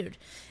it's weird.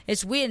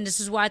 It's weird, and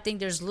this is why I think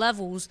there's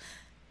levels.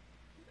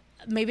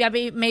 Maybe I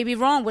may be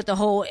wrong with the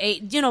whole,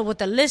 with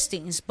the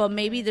listings, but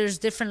maybe there's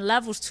different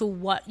levels to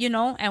what,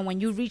 and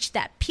when you reach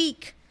that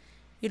peak,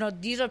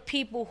 these are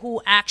people who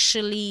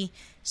actually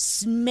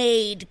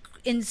made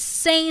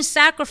insane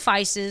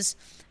sacrifices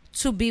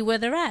to be where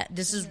they're at.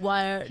 This is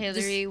why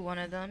Hillary, one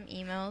of them,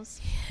 emails.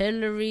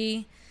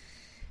 Hillary.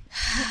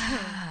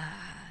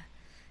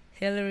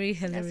 Hillary.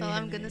 That's all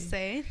I'm going to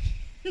say.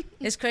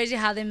 It's crazy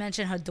how they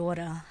mention her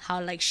daughter,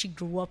 how, like, she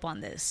grew up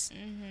on this.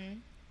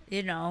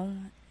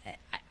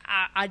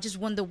 I just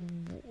wonder,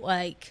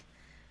 like,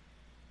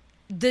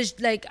 this,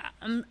 like,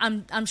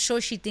 I'm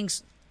sure she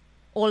thinks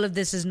all of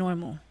this is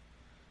normal.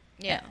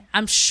 Yeah.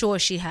 I'm sure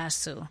she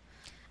has to.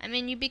 I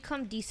mean, you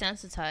become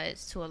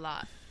desensitized to a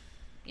lot,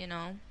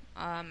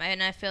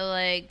 and I feel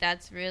like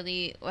that's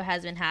really what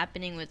has been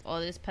happening with all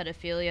this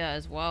pedophilia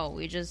as well.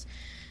 We just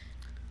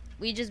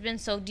been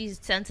so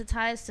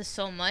desensitized to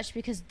so much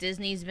because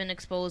Disney's been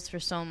exposed for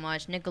so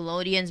much,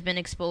 Nickelodeon's been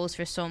exposed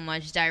for so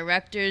much,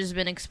 directors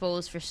been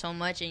exposed for so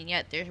much, and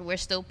yet we're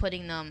still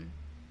putting them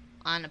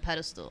on a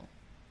pedestal.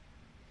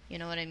 You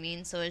know what I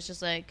mean? So it's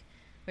just like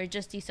we're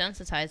just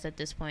desensitized at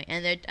this point,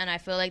 and I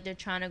feel like they're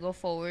trying to go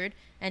forward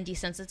and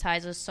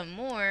desensitize us some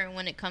more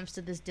when it comes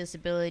to this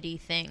disability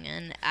thing.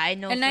 And I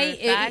know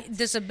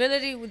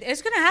disability,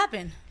 it's gonna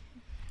happen.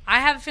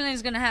 I have a feeling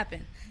it's gonna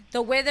happen.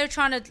 The way they're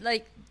trying to,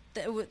 like,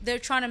 they're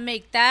trying to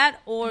make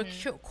that or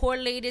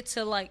correlate it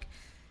to, like,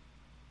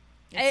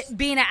 it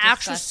being an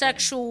actual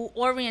sexual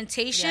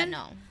orientation. Yeah,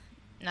 no,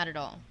 not at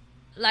all.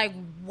 Like,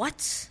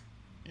 what?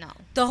 No.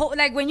 The whole,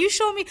 like, when you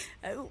show me,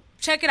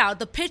 check it out,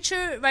 the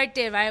picture right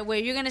there, right, where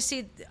you're gonna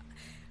see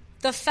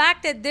the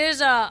fact that there's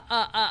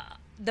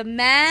the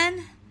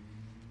man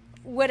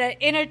with an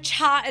inner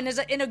child and there's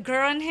an inner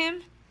girl in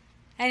him,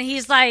 and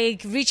he's,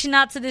 like, reaching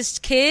out to this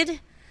kid.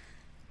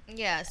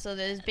 Yeah, so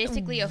there's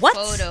basically a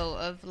photo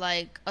of,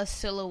 like, a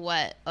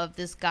silhouette of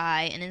this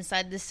guy, and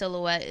inside this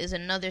silhouette is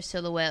another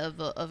silhouette of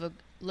a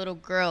little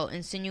girl,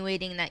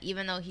 insinuating that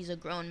even though he's a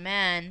grown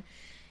man,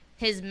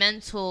 his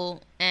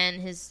mental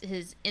and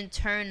his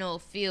internal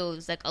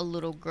feels like a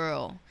little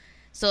girl.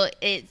 So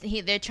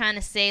they're trying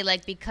to say,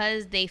 like,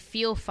 because they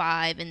feel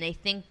 5 and they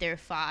think they're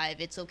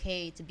 5, it's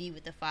okay to be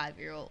with a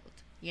 5-year-old,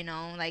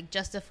 like,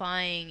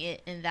 justifying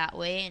it in that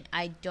way. And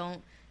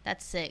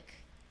that's sick.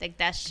 Like,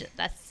 that's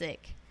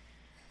sick.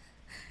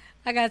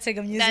 I gotta take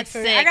a music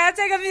break. I gotta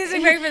take a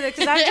music break for this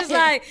because I'm just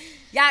like,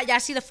 y'all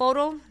see the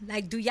photo?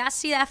 Like, do y'all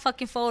see that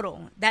fucking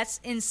photo? That's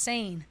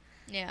insane.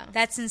 Yeah,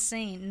 that's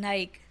insane.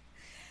 Like,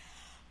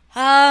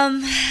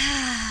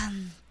 I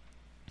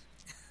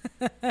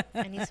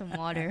need some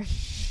water.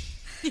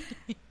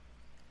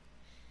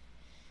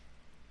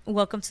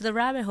 Welcome to the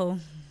rabbit hole.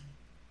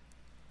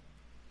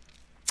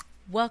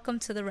 Welcome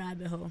to the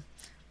rabbit hole.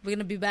 We're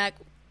gonna be back.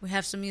 We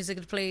have some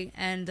music to play,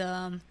 and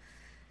y'all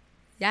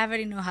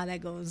already know how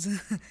that goes.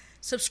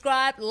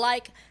 Subscribe,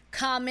 like,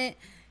 comment.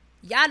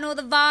 Y'all know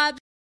the vibes.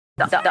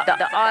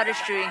 The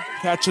Artistry.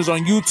 Catch us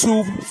on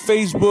YouTube,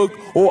 Facebook,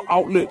 or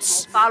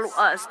outlets. Follow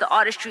us, the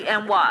Artistry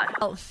NY.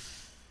 Oh.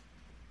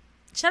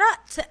 Shout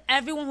out to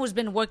everyone who's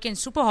been working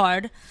super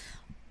hard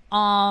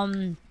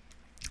on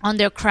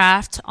their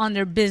craft, on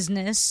their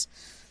business.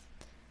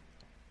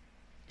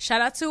 Shout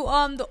out to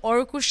the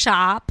Oracle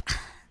Shop.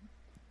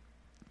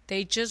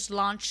 They just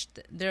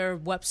launched their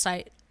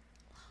website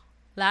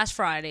last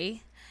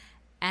Friday,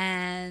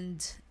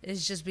 and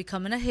it's just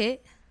becoming a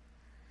hit.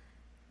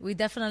 We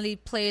definitely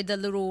played a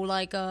little,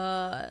 like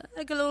a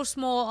little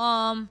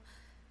small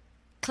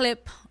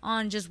clip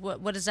on just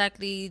what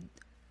exactly,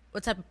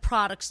 what type of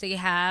products they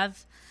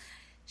have.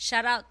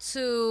 Shout out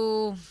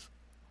to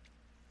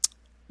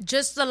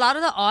just a lot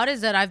of the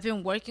artists that I've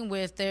been working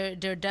with. They've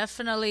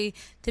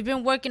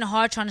been working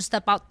hard trying to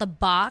step out the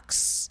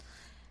box.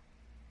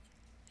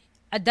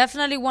 I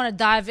definitely want to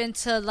dive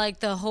into, like,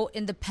 the whole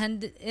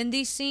independent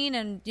indie scene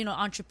and,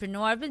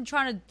 entrepreneur. I've been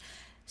trying to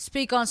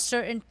speak on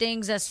certain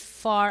things as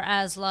far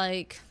as,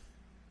 like,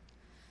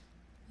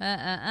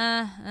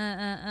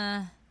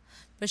 but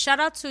shout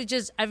out to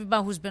just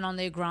everybody who's been on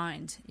their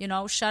grind.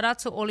 Shout out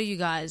to all of you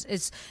guys.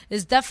 It's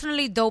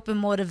definitely dope and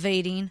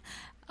motivating.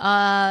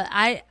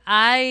 I'm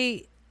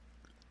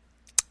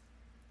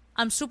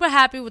super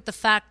happy with the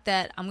fact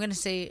that I'm gonna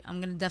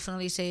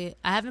definitely say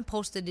I haven't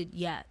posted it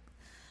yet.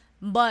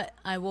 But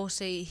I will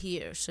say it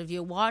here. So if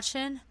you're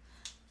watching,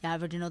 you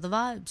already know the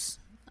vibes.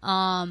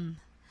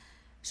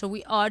 So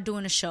we are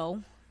doing a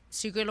show,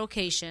 secret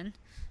location.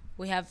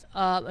 We have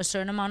a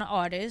certain amount of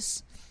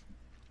artists.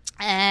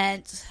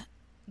 And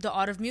the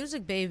art of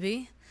music,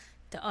 baby.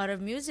 The art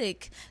of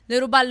music.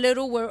 Little by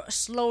little, we're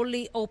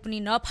slowly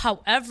opening up.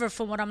 However,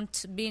 from what I'm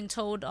being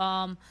told,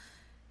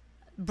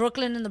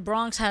 Brooklyn and the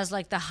Bronx has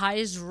like the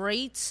highest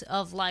rates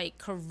of like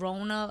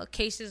corona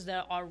cases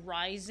that are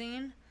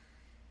rising.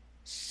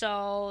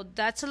 So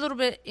that's a little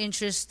bit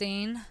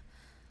interesting.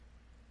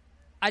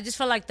 I just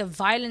feel like the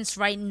violence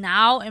right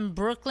now in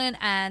Brooklyn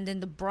and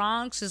in the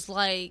Bronx is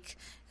like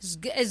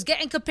is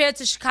getting compared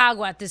to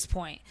Chicago at this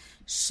point.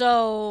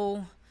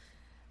 So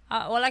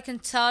all I can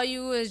tell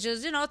you is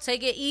just,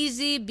 take it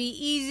easy. Be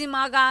easy,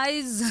 my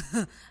guys.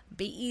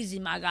 Be easy,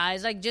 my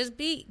guys. Like, just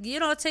be,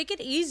 take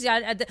it easy.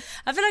 I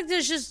feel like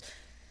there's just,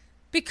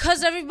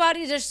 because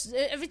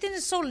everything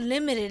is so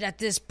limited at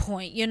this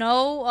point,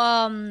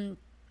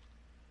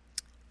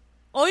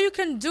 all you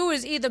can do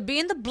is either be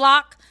in the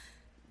block,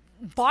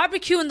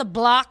 barbecue in the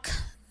block,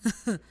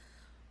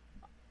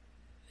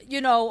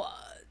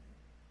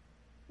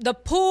 the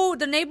pool,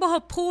 the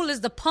neighborhood pool is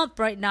the pump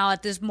right now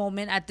at this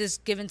moment, at this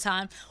given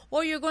time,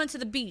 or you're going to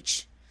the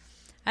beach.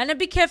 And then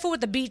be careful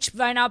with the beach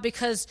right now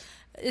because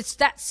it's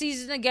that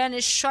season again.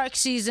 It's shark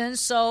season,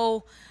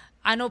 so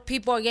I know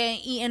people are getting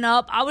eaten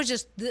up.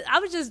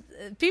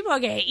 People are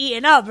getting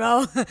eaten up,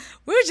 bro.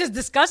 We were just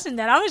discussing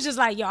that. I was just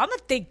like, yo, I'm a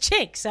thick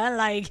chick, son.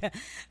 Like,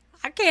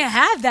 I can't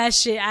have that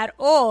shit at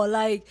all.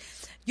 Like,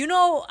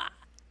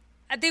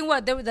 I think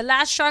the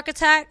last shark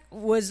attack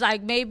was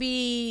like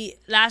maybe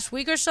last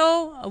week or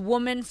so. A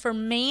woman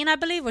from Maine, I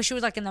believe, where she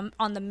was like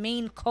on the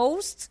Maine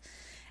coast,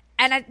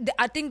 and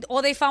I think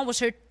all they found was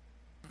her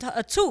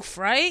a tooth,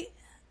 right?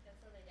 That's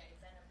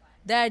how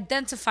they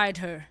identified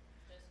her.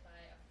 Just by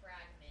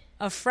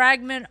a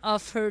fragment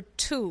of her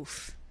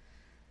tooth.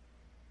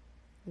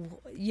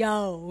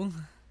 Yo.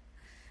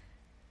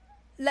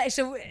 Like,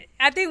 so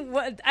I think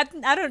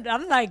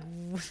I'm like,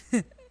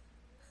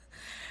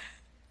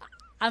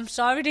 I'm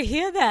sorry to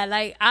hear that.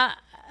 Like, I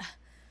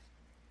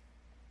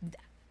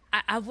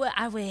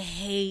would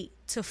hate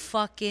to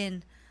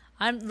fucking,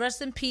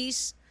 rest in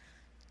peace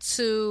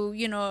to,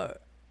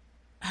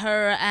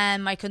 her,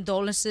 and my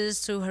condolences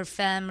to her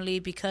family,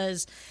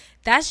 because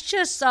that's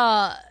just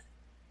a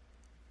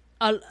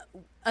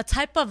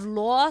type of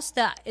loss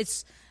that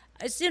it's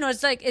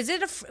like,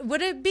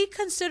 would it be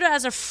considered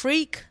as a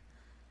freak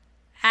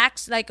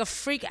like a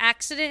freak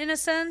accident in a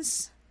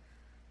sense?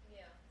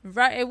 Yeah.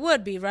 Right, it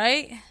would be,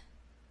 right?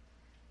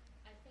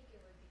 I think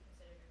it would be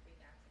considered a freak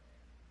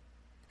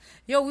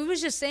accident. Yo, we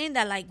was just saying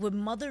that, like, with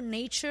Mother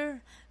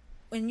Nature,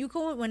 when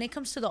it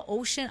comes to the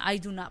ocean, I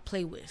do not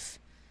play with.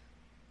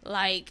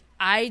 Like,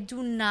 I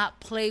do not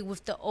play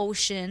with the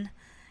ocean.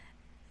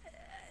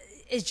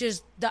 It's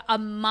just the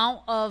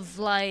amount of,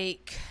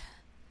 like,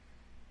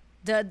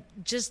 the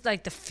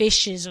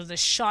fishes or the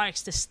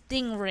sharks, the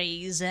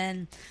stingrays,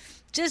 and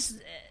just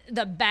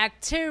the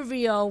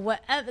bacteria,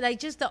 whatever. Like,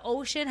 just the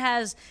ocean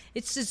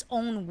it's its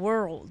own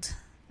world.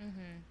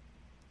 Mm-hmm.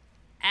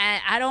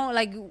 And I don't,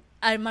 like,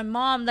 my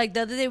mom, like,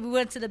 the other day we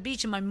went to the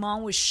beach and my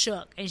mom was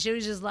shook. And she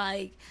was just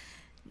like,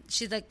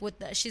 she's like,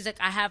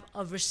 I have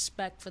a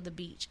respect for the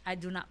beach. I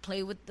do not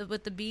play with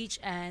the beach.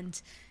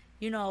 And,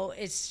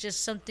 it's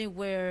just something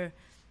where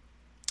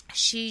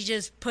she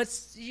just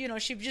puts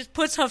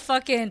her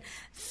fucking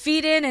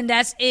feet in and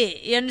that's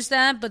it. You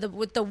understand? But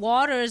with the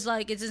water, is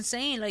like, it's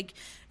insane. Like,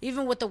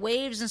 even with the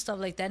waves and stuff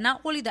like that,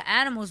 not only the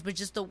animals, but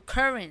just the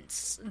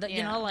currents,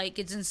 like,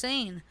 it's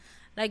insane.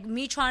 Like,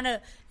 me trying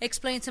to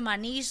explain to my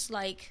niece,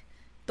 like,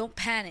 don't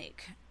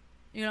panic,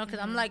 because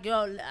mm-hmm. I'm like,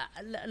 yo,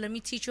 let me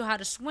teach you how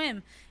to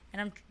swim.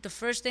 And the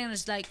first thing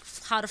is, like,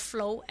 how to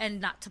float and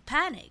not to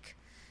panic.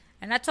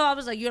 And I told her, I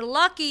was like, you're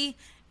lucky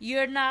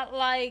you're not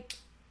like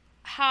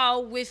how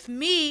with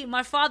me,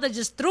 my father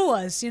just threw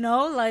us,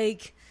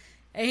 like,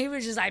 and he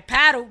was just like,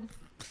 paddle.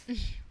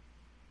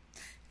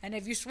 And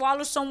if you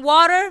swallow some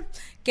water,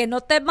 que no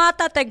te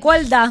mata, te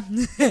guarda.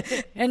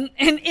 In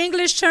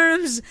English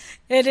terms,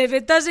 and if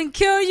it doesn't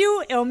kill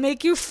you, it'll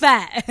make you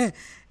fat.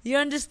 You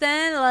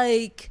understand?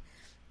 Like,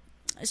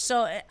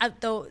 so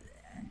though,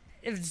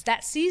 it's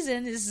that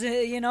season, is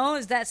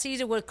it's that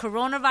season where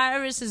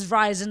coronavirus is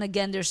rising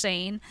again, they're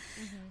saying.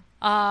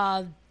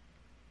 Mm-hmm.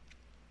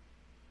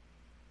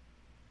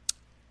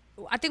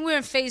 I think we're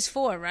in phase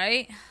 4,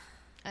 right?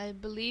 I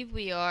believe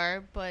we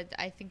are, but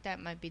I think that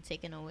might be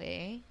taken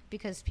away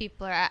because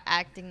people are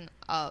acting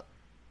up.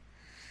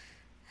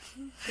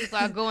 People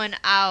are going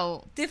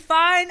out.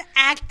 Define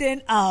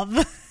acting up.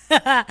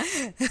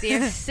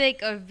 They're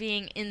sick of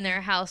being in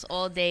their house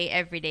all day,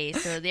 every day.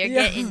 So they're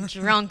getting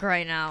drunk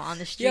right now on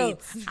the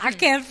streets. Yo, I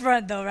can't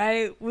front though,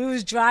 right? We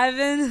was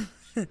driving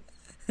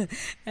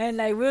and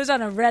like we was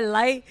on a red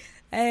light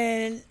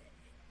and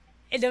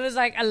there was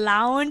like a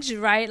lounge,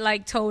 right?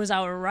 Like towards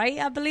our right,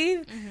 I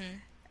believe. Mm-hmm.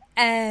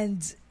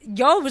 And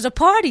it was a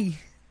party.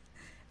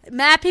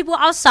 Mad people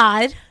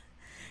outside.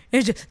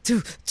 It's just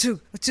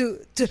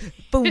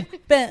boom,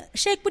 bam,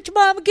 shake what your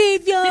mama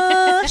gave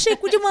ya,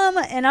 shake what your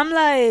mama. And I'm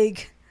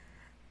like,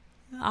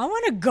 I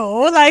want to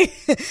go, like,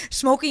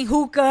 smoking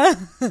hookah,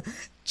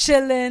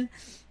 chilling.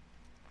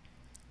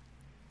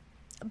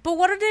 But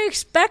what are they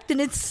expecting?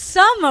 It's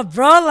summer,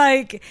 bro.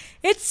 Like,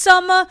 it's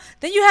summer.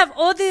 Then you have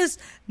all this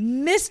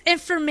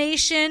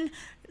misinformation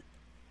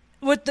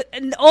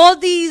and all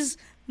these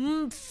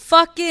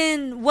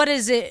fucking, what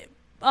is it?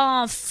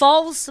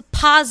 False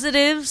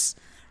positives,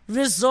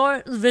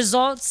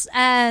 results.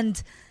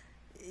 And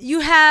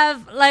you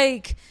have,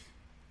 like,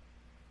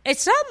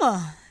 it's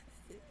summer.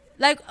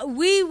 Like,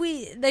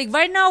 we like,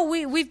 right now,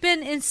 we've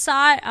been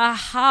inside a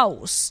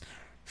house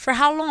for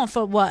how long?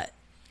 For what?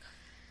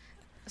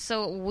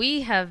 So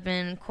we have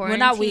been quarantined.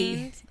 Well, not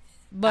we,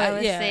 but I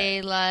would yeah.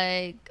 say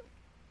like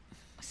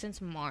since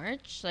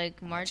March,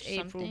 like March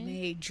April, something.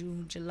 May,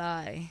 June,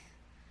 July.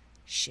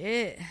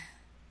 Shit.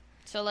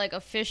 So like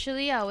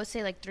officially, I would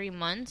say like 3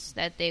 months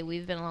that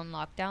we've been on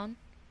lockdown.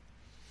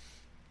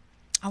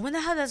 I wonder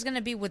how that's gonna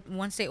be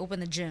once they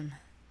open the gym.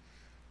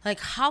 Like,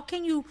 how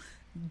can you,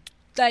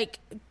 like,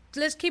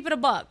 let's keep it a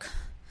buck.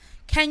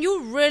 Can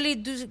you really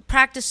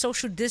practice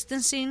social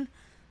distancing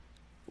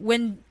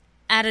when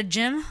at a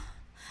gym?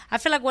 I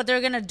feel like what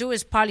they're going to do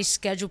is probably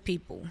schedule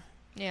people.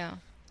 Yeah.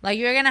 Like,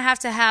 you're going to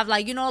have,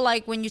 like, you know,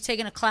 like when you're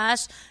taking a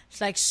class, it's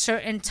like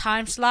certain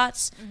time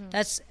slots. Mm-hmm.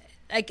 That's,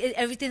 like,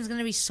 everything's going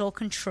to be so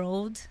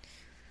controlled.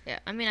 Yeah,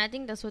 I mean, I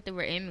think that's what they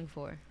were aiming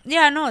for.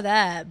 Yeah, I know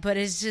that. But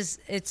it's just,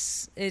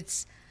 it's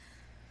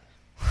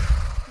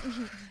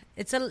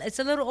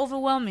a little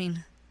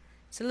overwhelming.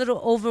 It's a little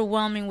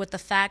overwhelming with the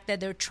fact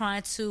that they're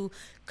trying to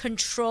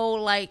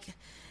control, like,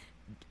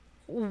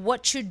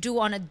 what you do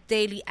on a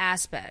daily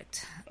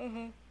aspect.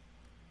 Mm-hmm.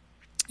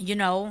 You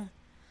know,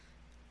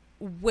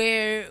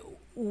 where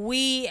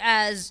we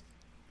as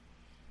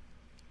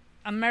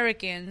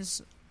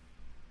Americans,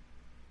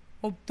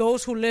 or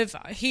those who live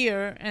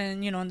here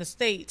and, you know, in the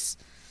States,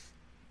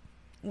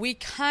 we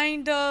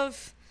kind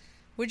of,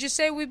 would you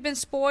say we've been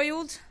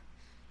spoiled?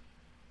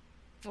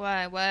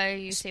 Why are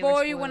you saying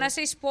spoil you? When I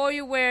say spoil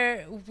you,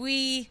 where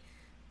we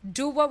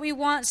do what we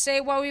want,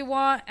 say what we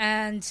want,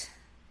 and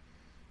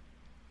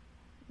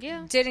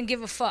didn't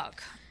give a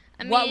fuck.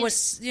 I mean, what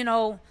was, you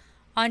know,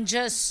 on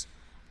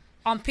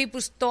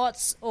people's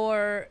thoughts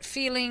or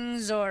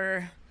feelings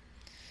or...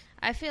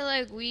 I feel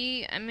like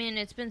I mean,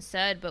 it's been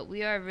said, but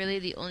we are really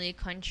the only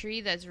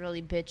country that's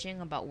really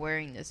bitching about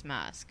wearing this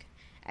mask.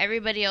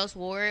 Everybody else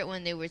wore it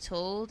when they were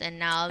told, and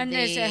now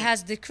it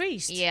has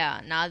decreased.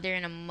 Yeah, now they're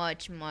in a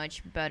much,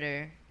 much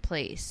better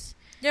place.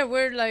 Yeah,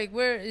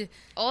 we're...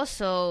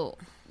 Also,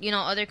 you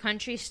know, other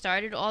countries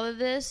started all of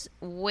this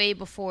way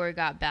before it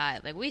got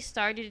bad. Like, we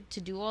started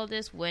to do all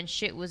this when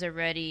shit was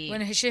already...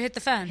 When shit hit the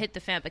fan.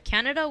 But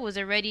Canada was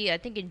already, I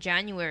think in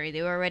January,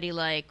 they were already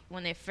like,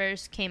 when they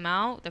first came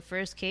out, the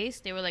first case,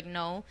 they were like,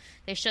 no.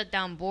 They shut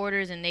down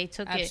borders and they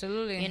took it.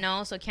 Absolutely. You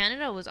know, so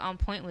Canada was on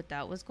point with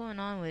that. What's going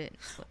on with it?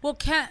 Well,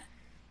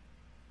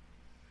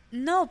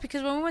 no,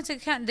 because when we went to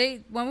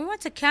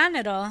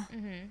Canada...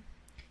 Mm-hmm.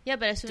 Yeah,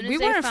 but as soon as we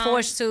weren't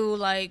forced to,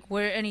 like,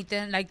 wear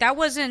anything. Like, that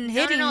wasn't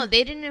hitting. No.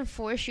 They didn't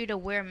enforce you to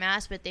wear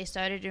masks, but they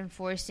started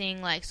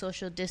enforcing, like,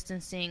 social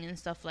distancing and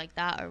stuff like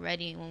that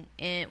already.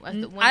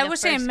 I would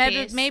say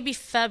maybe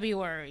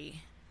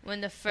February. When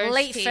the first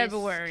late case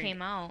February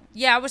came out.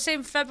 Yeah, I would say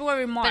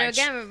February, March. But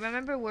again,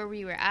 remember where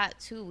we were at,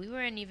 too. We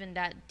weren't even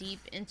that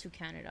deep into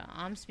Canada.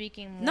 I'm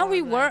speaking more. No,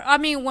 we were. I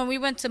mean, when we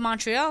went to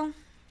Montreal.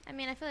 I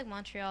mean, I feel like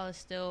Montreal is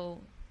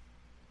still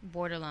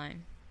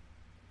borderline.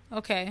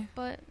 Okay.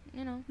 But,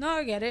 you know. No,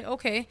 I get it.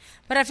 Okay.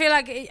 But I feel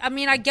like, I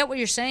mean, I get what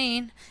you're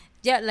saying.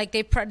 Yeah, like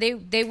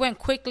they went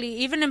quickly.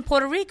 Even in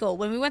Puerto Rico.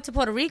 When we went to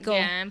Puerto Rico.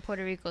 Yeah, in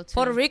Puerto Rico, too.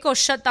 Puerto Rico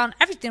shut down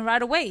everything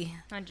right away.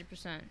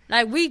 100%.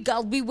 Like,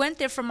 we went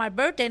there for my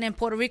birthday, and then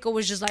Puerto Rico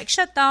was just like,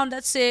 shut down,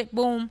 that's it,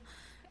 boom.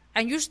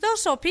 And you still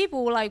saw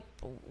people, like,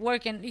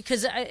 working.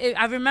 Because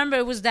I remember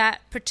it was that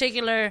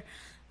particular...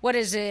 What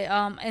is it?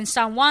 In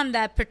San Juan,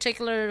 that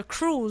particular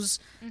cruise,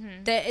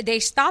 they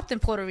stopped in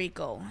Puerto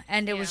Rico,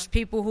 and there was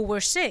people who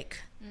were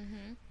sick.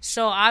 Mm-hmm.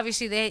 So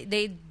obviously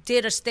they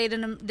did a state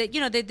in they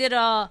did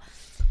a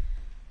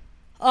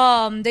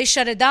they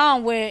shut it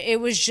down where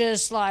it was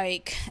just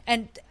like,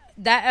 and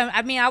that,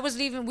 I mean,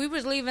 we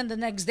was leaving the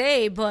next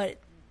day, but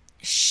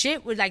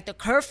shit with, like, the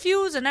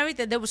curfews and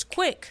everything, that was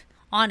quick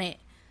on it.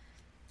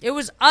 It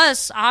was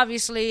us,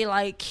 obviously,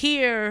 like,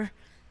 here.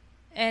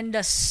 And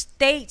the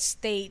states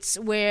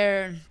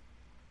where,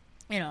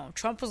 you know,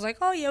 Trump was like,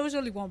 oh, yeah, it was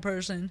only one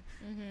person.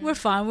 Mm-hmm. We're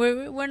fine.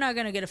 We're not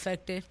going to get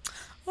affected.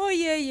 Oh,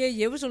 yeah.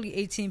 It was only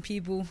 18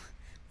 people.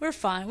 We're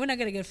fine. We're not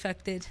going to get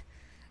affected.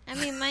 I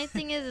mean, my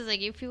thing is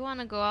like, if you want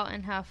to go out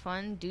and have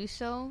fun, do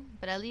so.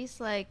 But at least,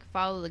 like,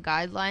 follow the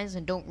guidelines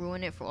and don't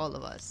ruin it for all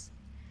of us.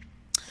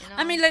 You know?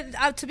 I mean,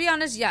 like, to be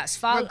honest,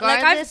 yes.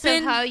 Regardless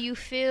of how you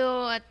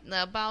feel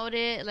about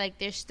it, like,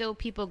 there's still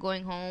people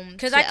going home.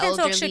 Because I can't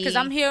talk shit because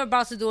I'm here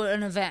about to do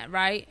an event,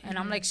 right? And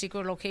I'm like,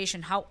 secret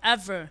location.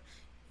 However,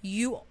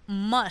 you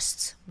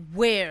must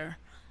wear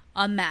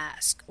a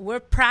mask. We're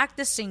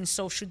practicing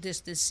social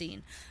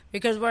distancing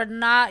because we're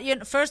not,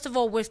 first of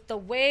all, with the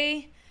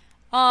way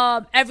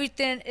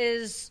everything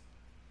is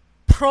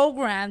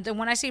programmed. And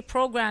when I say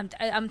programmed,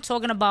 I'm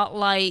talking about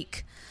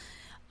like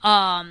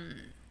the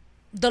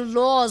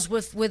laws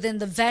within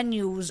the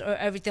venues or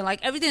everything.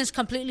 Like everything is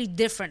completely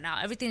different now.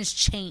 Everything's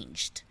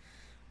changed.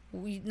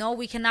 We know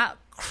we cannot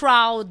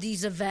crowd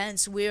these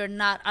events. We are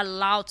not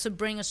allowed to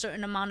bring a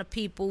certain amount of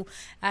people.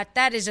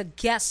 That is a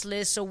guest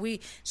list. So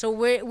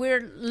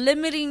we're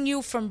limiting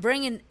you from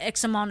bringing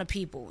X amount of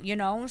people.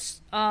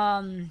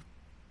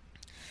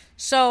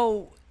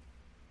 So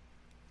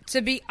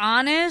to be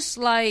honest,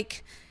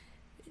 like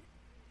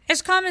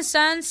it's common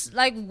sense.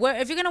 Like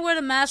if you're gonna wear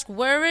the mask,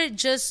 wear it.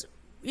 Just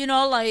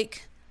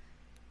like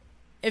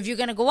if you're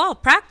gonna go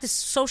out, practice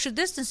social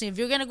distancing. If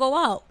you're gonna go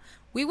out.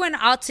 We went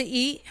out to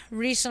eat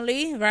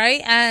recently,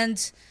 right?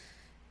 And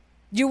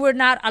you were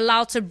not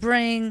allowed to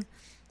bring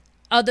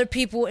other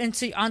people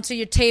onto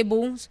your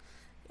tables.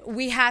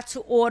 We had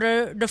to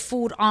order the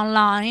food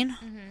online.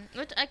 Mm-hmm.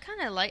 Which I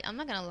kind of like. I'm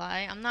not going to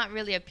lie. I'm not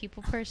really a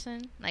people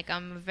person. Like,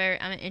 I'm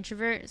an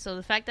introvert. So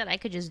the fact that I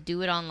could just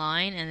do it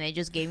online and they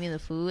just gave me the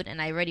food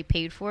and I already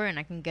paid for it and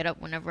I can get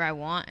up whenever I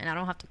want and I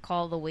don't have to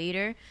call the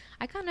waiter.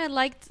 I kind of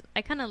liked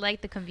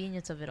the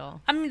convenience of it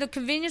all. I mean, the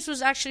convenience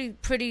was actually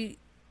pretty...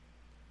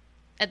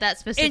 At that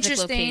specific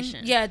interesting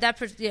location. Yeah,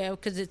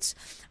 because it's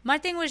my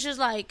thing was just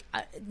like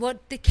what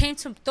came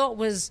to thought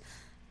was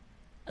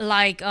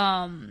like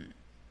damn,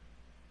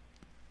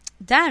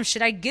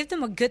 should I give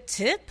them a good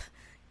tip?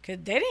 Because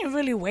they didn't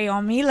really weigh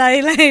on me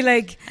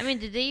like I mean,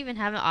 did they even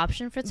have an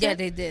option for tip? Yeah,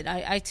 they did.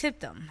 I tipped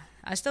them.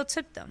 I still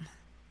tipped them.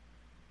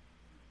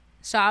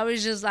 So I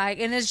was just like,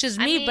 and it's just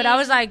me, but I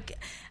was like,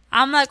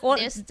 I'm like,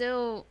 they're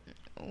still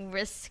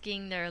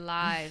risking their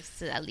lives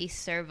to at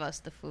least serve us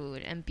the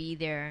food and be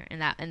there in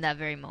that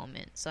very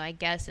moment. So I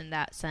guess in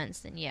that sense,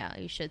 then yeah,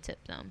 you should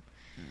tip them.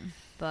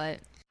 But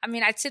I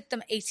mean, I tipped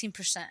them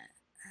 18%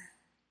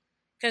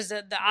 because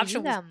the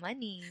option you got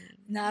money.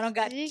 No, I don't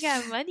got. You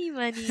got money.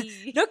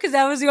 No, because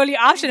that was the only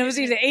option. It was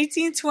either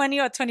 18, 20,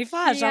 or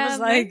 25. So I was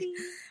like, money.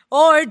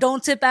 Or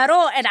don't tip at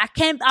all. And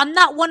I'm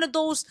not one of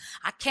those.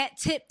 I can't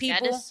tip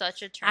people. That is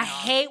such a turn off. I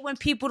hate when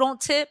people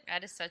don't tip.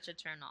 That is such a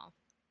turn off.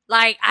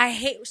 Like,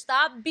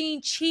 stop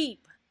being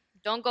cheap.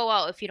 Don't go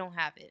out if you don't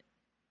have it.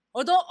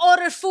 Or don't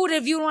order food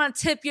if you don't want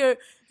to tip your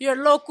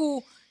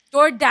local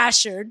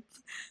DoorDasher.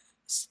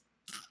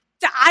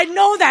 I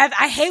know that.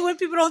 I hate when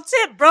people don't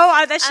tip, bro.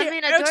 That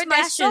shit irks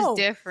my soul. Is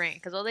different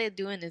because all they're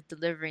doing is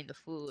delivering the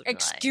food.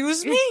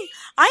 Excuse me?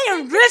 I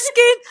am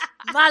risking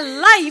my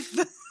life.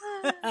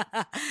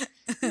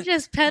 You're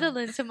just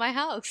pedaling to my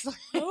house.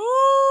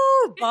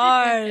 Ooh,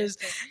 bars.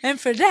 And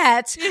for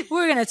that,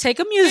 we're going to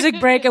take a music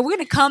break and we're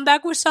going to come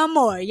back with some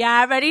more.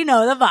 Y'all already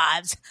know the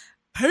vibes.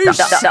 Peace.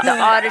 The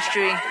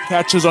Artistry.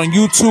 Catch us on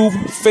YouTube,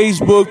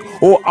 Facebook,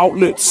 or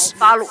outlets.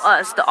 Follow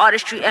us, The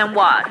Artistry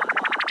NY.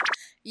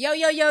 Yo,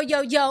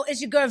 it's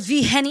your girl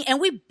V-Henny,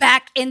 and we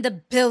back in the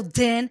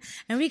building,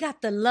 and we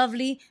got the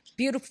lovely,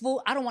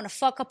 beautiful, I don't want to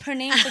fuck up her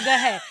name, so go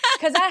ahead,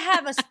 because I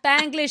have a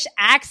Spanglish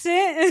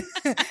accent,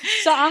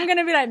 so I'm going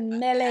to be like,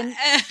 Melaner.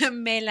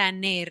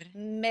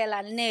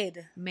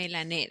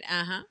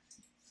 Uh-huh.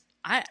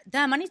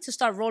 I need to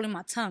start rolling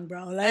my tongue,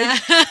 bro, like,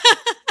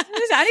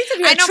 I need to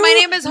be I know my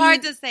name is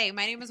hard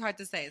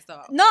to say.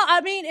 So no,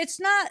 I mean, it's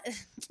not,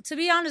 to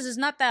be honest, it's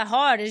not that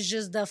hard, it's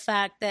just the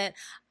fact that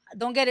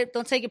don't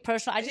take it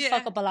personal. I just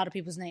fuck up a lot of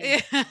people's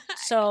names. Yeah.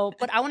 So,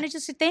 but I want to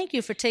just say thank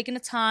you for taking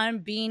the time,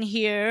 being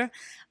here.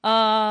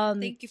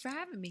 Thank you for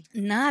having me.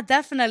 Nah,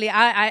 definitely.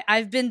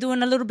 I've been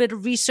doing a little bit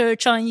of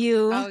research on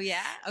you. Oh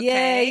yeah?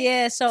 Okay.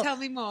 Yeah. So tell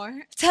me more.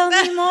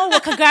 Well,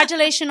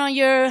 congratulations on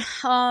your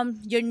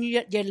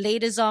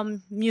latest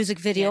music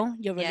video,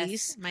 your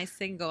release. Yes, my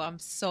single. I'm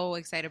so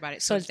excited about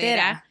it.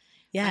 Soltera.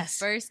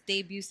 Yes. My first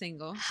debut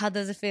single. How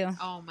does it feel?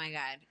 Oh my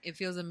God. It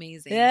feels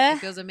amazing. Yeah. It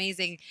feels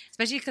amazing.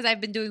 Especially because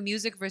I've been doing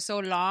music for so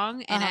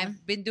long and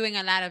I've been doing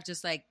a lot of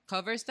just like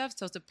cover stuff.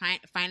 So to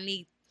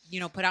finally,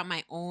 put out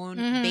my own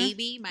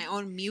baby, my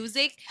own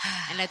music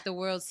and let the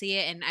world see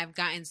it. And I've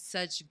gotten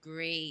such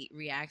great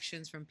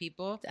reactions from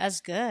people. That's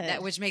good.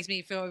 Which makes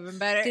me feel even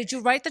better. Did you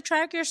write the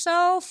track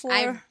yourself?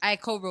 Or? I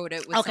co-wrote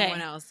it with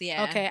someone else.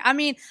 Yeah. Okay. I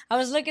mean, I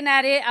was looking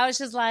at it. I was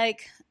just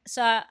like,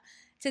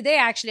 today,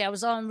 actually, I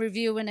was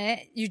reviewing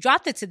it. You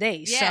dropped it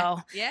today. Yeah,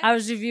 so yeah. I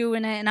was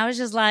reviewing it and I was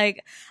just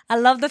like, I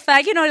love the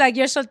fact, like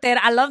you're soltera.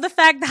 I love the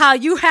fact how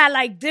you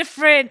had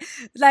different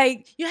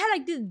men.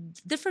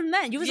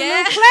 You was a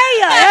little player.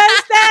 You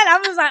understand?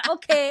 I was like,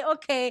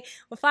 okay.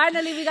 Well,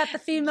 finally we got the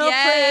female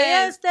player. You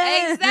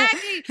understand?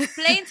 Exactly.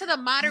 Playing to the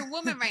modern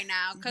woman right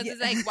now. Because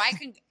it's like,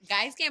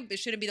 guys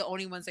shouldn't be the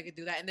only ones that could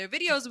do that. In their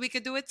videos, we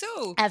could do it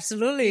too.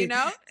 Absolutely.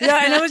 Yeah,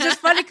 and it was just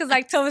funny because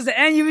towards the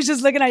end, you was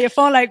just looking at your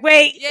phone like,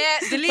 wait. Yeah,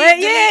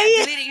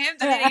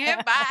 deleting him,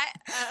 bye.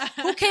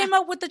 Who came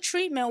up with the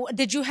treatment?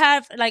 Did you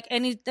have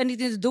anything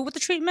to do with the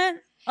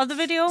treatment of the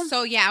video?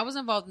 So yeah, I was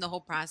involved in the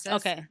whole process.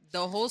 Okay.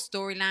 The whole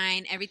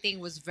storyline, everything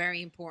was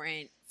very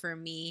important for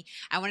me.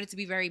 I wanted it to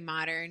be very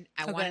modern.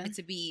 I wanted it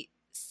to be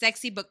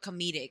sexy but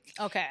comedic.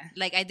 Okay.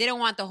 Like, I didn't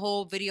want the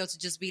whole video to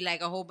just be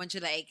like a whole bunch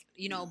of like,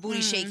 you know,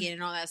 booty shaking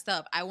and all that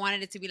stuff. I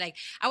wanted it to be like,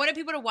 I wanted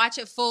people to watch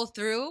it full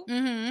through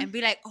and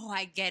be like, oh,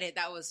 I get it.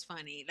 That was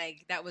funny.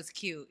 Like, that was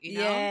cute, you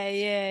know?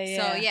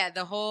 Yeah. So, yeah,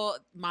 the whole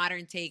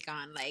modern take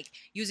on like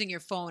using your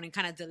phone and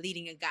kind of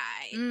deleting a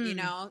guy, you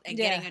know, and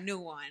getting a new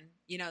one.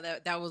 You know,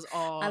 that was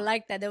all. I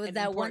like that. There was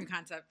that one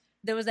concept.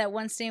 There was that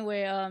one scene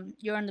where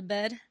you're on the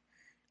bed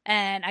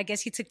and I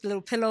guess he took the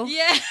little pillow.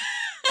 Yeah.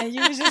 And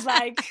you was just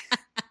like,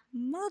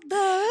 mother.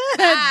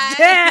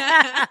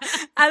 I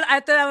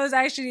thought that was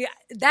actually,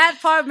 that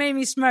part made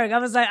me smirk. I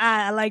was like,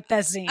 I like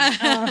that scene.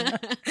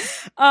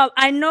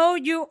 I know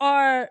you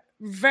are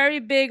very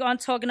big on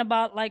talking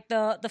about like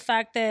the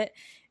fact that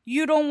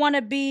you don't want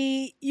to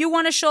be, you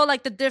want to show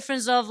like the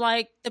difference of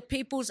like the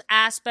people's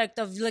aspect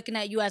of looking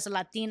at you as a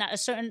Latina, a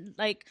certain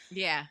like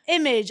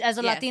image as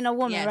a Latina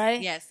woman,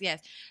 right? Yes.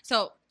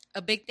 So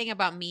a big thing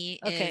about me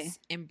is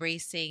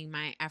embracing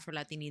my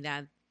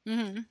Afro-Latinidad.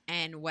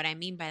 And what I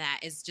mean by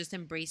that is just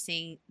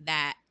embracing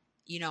that,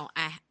 you know,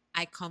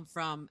 I come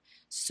from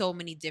so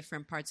many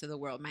different parts of the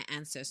world. My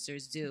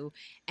ancestors do.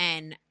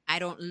 And I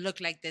don't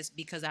look like this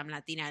because I'm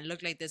Latina. I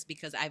look like this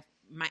because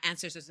my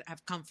ancestors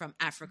have come from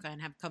Africa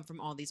and have come from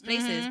all these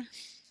places.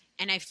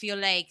 And I feel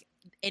like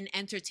in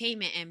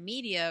entertainment and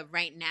media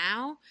right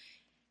now,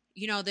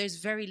 you know, there's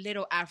very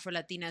little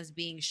Afro-Latinas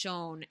being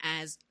shown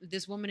as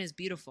this woman is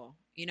beautiful.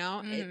 You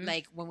know,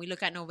 like when we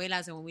look at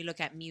novelas and when we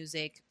look at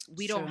music,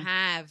 we don't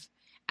have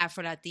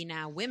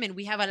Afro-Latina women.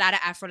 We have a lot of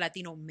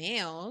Afro-Latino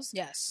males.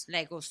 Yes.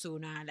 Like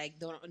Ozuna, like,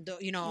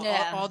 you know,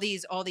 all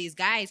these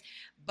guys.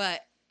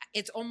 But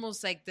it's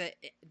almost like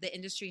the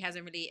industry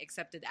hasn't really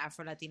accepted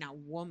Afro-Latina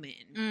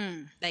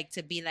woman. Like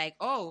to be like,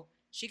 oh,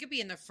 she could be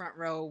in the front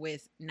row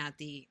with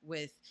Nati,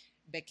 with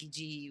Becky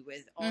G,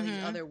 with all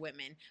these other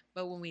women.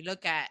 But when we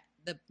look at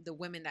the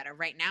women that are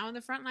right now in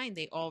the front line,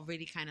 they all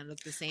really kind of look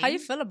the same. How you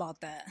feel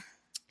about that?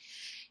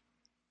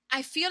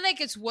 I feel like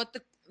it's what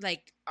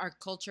our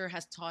culture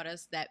has taught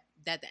us that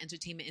the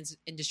entertainment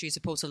industry is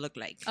supposed to look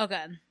like.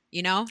 Okay.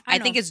 You know? I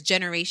think it's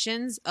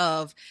generations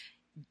of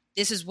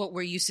this is what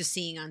we're used to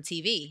seeing on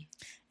TV.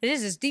 It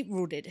is. It's deep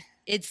rooted.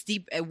 It's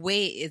deep.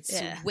 Way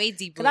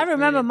deep. Because I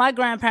remember my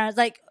grandparents,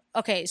 like,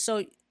 okay,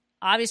 so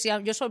obviously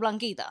yo soy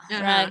blanquita,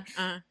 right?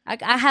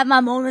 I have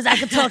my moments I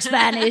could talk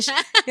Spanish,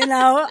 you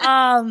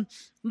know?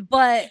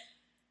 But,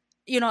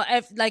 you know,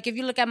 if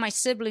you look at my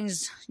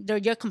siblings, they're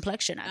your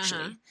complexion,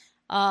 actually.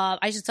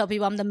 I used to tell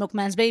people I'm the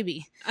milkman's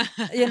baby,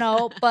 you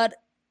know, but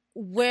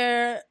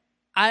where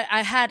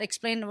I had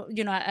explained,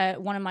 you know,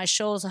 at one of my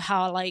shows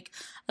how like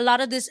a lot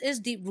of this is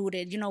deep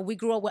rooted. You know, we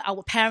grew up with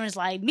our parents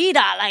like,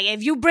 Mira, like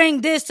if you bring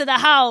this to the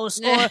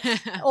house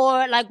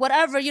or like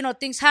whatever, you know,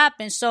 things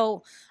happen.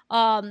 So,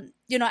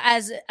 you know,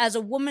 as a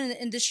woman in the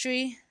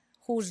industry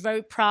who's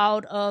very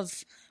proud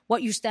of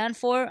what you stand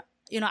for,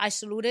 you know, I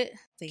salute it.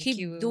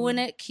 Keep doing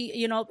it.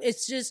 You know,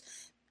 it's just,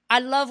 I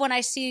love when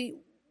I see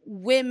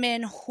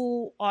women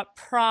who are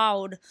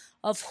proud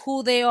of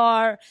who they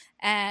are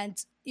and,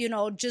 you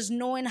know, just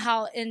knowing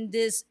how in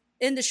this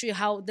industry,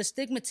 how the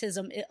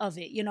stigmatism of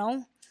it, you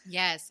know?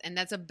 Yes, and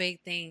that's a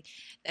big thing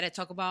that I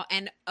talk about,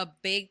 and a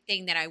big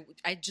thing that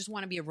I just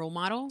want to be a role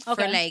model for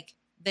like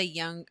the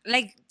young,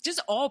 like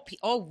just all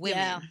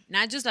women,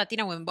 not just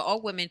Latina women, but all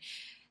women,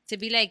 to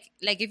be like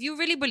if you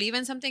really believe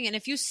in something and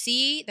if you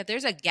see that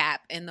there's a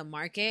gap in the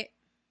market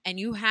and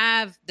you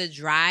have the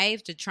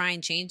drive to try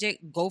and change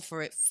it, go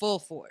for it full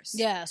force.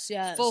 Yes.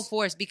 Full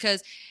force,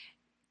 because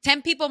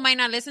 10 people might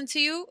not listen to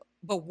you,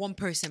 but one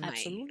person might.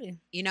 Absolutely.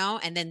 You know?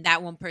 And then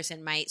that one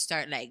person might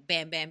start like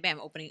bam, bam, bam,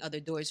 opening other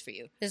doors for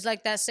you. It's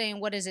like that saying,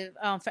 what is it?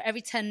 For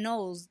every 10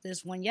 no's,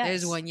 there's one yes.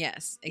 There's one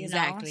yes.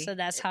 Exactly. You know? So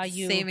that's how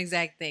you... Same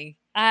exact thing.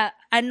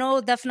 I know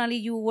definitely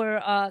you were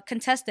a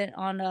contestant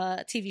on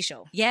a TV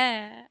show.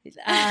 Yeah.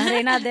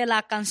 Reina de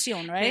la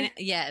Canción, right?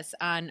 Yes,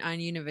 on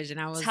Univision.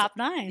 I was top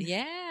 9.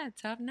 Yeah,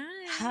 top 9.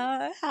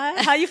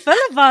 How you feel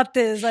about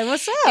this? Like,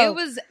 what's up?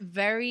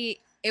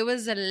 It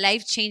was a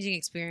life-changing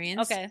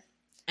experience. Okay.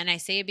 And I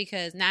say it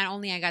because not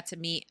only I got to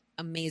meet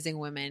amazing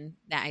women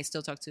that I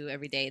still talk to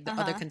every day, the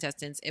other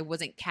contestants, it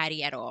wasn't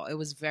catty at all. It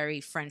was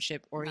very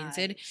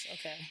friendship-oriented. Nice.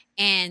 Okay.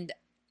 And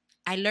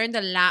I learned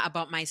a lot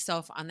about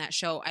myself on that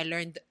show. I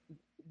learned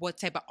what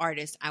type of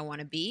artist I want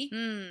to be.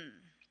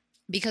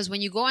 Because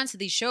when you go onto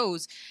these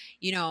shows,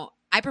 you know,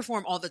 I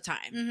perform all the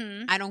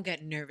time. I don't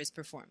get nervous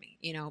performing,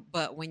 you know,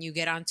 but when you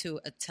get onto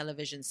a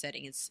television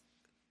setting, it's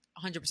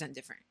 100%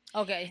 different.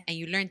 Okay. And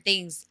you learn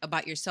things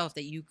about yourself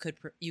that you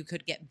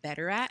could get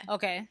better at.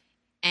 Okay.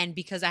 And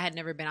because I had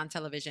never been on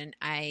television,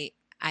 I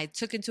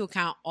took into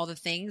account all the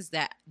things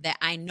that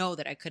I know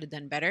that I could have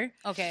done better.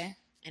 Okay.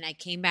 And I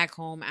came back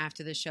home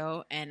after the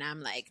show and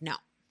I'm like, no.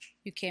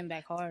 You came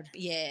back hard.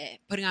 Yeah.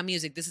 Putting on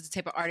music. This is the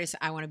type of artist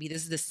I want to be.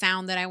 This is the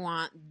sound that I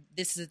want.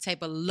 This is the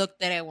type of look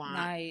that I want.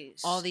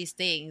 Nice. All these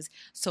things.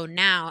 So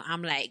now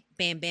I'm like,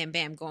 bam, bam,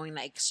 bam, going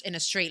like in a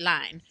straight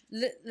line.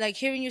 Like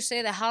hearing you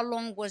say that, how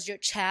long was your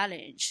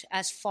challenge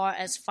as far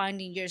as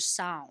finding your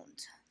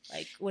sound?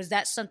 Like, was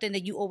that something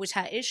that you always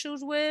had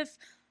issues with?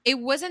 It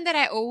wasn't that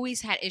I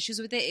always had issues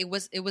with it. It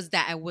was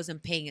that I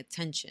wasn't paying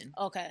attention.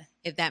 Okay.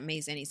 If that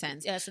makes any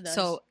sense. Yes, it does.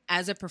 So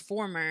as a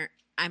performer,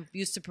 I'm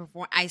used to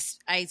perform. I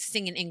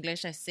sing in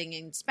English. I sing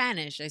in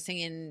Spanish. I sing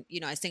in,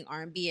 I sing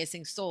R&B. I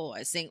sing soul.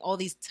 I sing all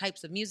these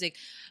types of music.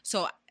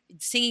 So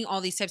singing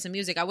all these types of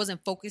music, I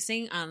wasn't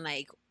focusing on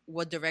like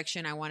what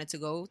direction I wanted to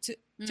go to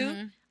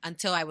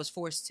until I was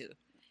forced to.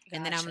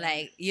 And then I'm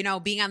like,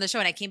 being on the show,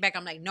 and I came back,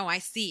 I'm like, no, I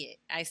see it.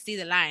 I see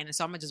the line. And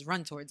so I'm going to just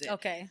run towards it.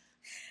 Okay.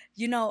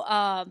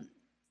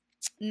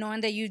 Knowing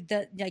that you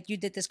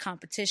did this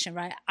competition,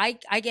 right?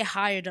 I get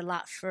hired a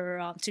lot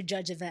for to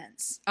judge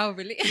events. Oh,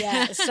 really?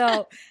 Yeah.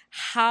 So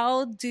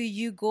how do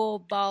you go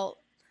about,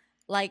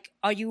 like,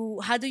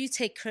 how do you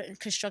take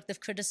constructive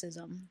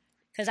criticism?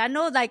 Because I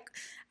know, like,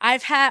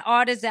 I've had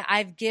artists that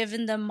I've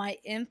given them my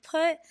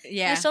input.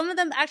 Yeah. And some of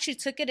them actually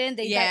took it in.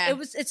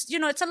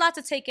 It's a lot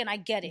to take in. I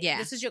get it. Yeah.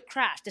 This is your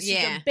craft. This is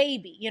your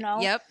baby,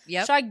 Yep.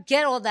 So I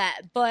get all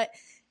that. But,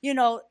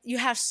 you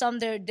have some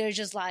they're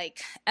just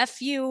like, F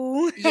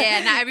you.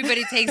 Yeah, not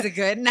everybody takes it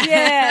good.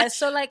 Yeah.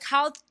 So, like,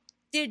 how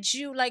did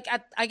you, like,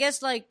 I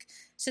guess, like,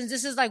 since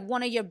this is, like,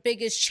 one of your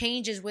biggest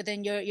changes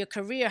within your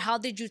career, how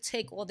did you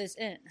take all this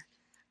in?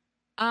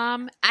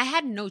 I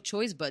had no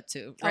choice but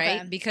to,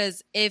 right? Okay.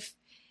 Because if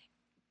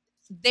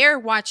they're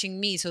watching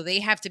me, so they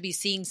have to be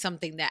seeing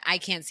something that I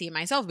can't see in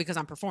myself because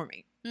I'm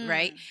performing,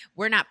 right?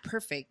 We're not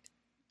perfect.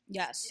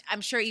 Yes.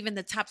 I'm sure even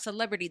the top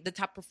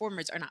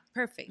performers are not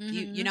perfect,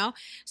 you know?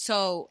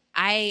 So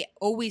I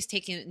always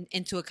take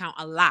into account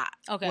a lot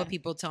what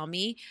people tell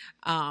me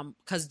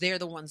because they're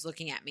the ones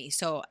looking at me.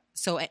 So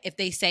if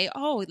they say,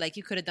 oh, like,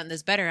 you could have done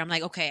this better, I'm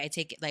like, okay, I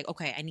take it like,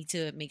 okay, I need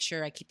to make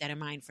sure I keep that in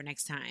mind for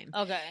next time.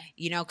 Okay.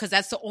 Because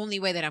that's the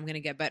only way that I'm going to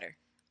get better.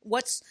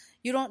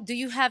 Do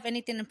you have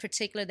anything in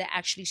particular that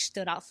actually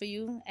stood out for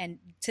you and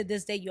to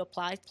this day you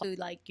apply to,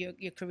 like,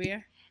 your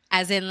career?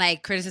 As in,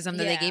 like, criticism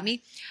that they gave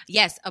me?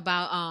 Yes,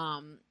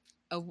 about,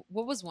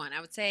 what was one? I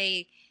would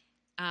say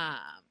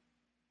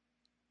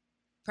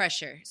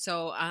pressure.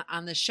 So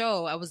on the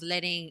show, I was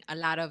letting a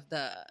lot of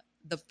the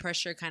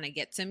pressure kind of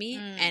get to me.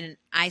 And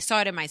I saw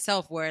it in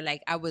myself where,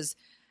 like, I was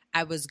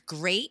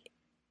great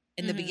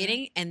in the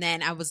beginning. And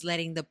then I was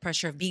letting the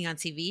pressure of being on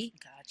TV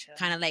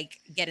kind of, like,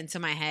 get into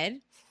my head.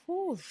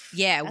 Oof,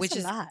 yeah, which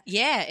is a lot.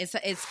 Yeah,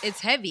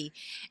 it's heavy.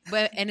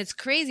 And it's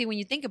crazy when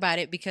you think about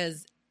it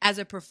because as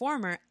a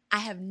performer, I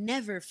have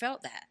never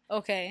felt that.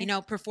 Okay.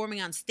 Performing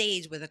on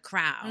stage with a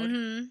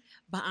crowd.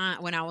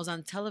 But when I was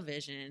on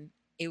television,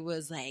 it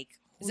was like...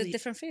 It's a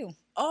different feel.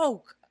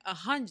 Oh,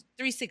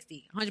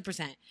 360,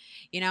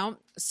 100%.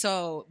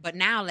 So, but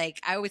now,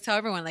 like, I always tell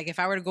everyone, like, if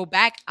I were to go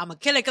back, I'm going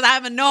to kill it because I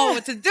haven't known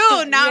what to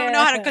do. Now I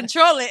know how to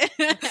control it.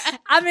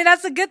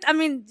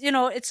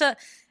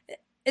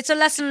 It's a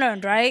lesson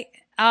learned, right?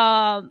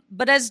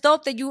 But it's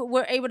dope that you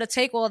were able to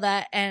take all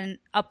that and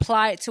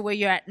apply it to where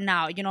you're at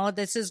now.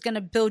 This is going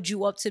to build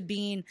you up to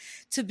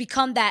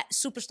become that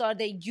superstar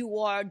that you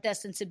are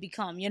destined to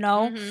become, for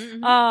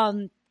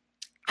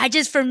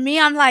me,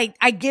 I'm like,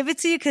 I give it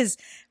to you because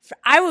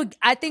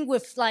I think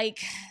with, like,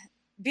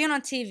 being on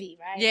TV,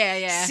 right?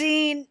 Yeah.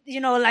 Seeing,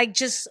 like,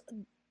 just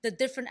the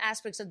different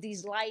aspects of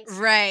these lights,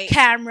 right?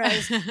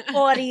 Cameras,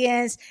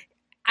 audience,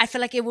 I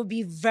feel like it would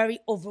be very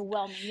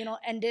overwhelming,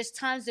 and there's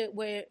times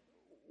where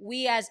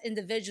we as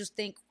individuals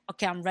think,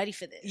 okay, I'm ready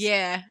for this.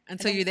 Yeah,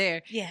 until you're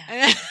there.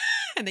 Yeah.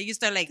 And then you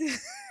start like,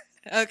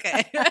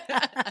 okay.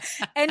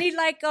 Any,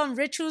 like,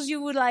 rituals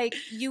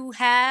you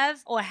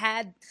have or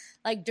had,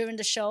 like, during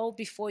the show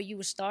before you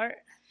would start?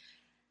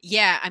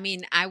 Yeah, I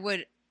mean, I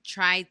would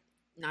try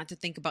not to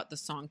think about the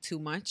song too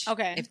much.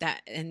 Okay.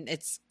 And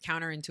it's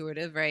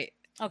counterintuitive, right?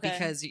 Okay.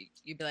 Because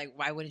you'd be like,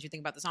 why wouldn't you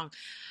think about the song?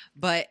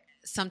 But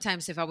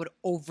sometimes if I would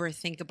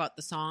overthink about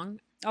the song,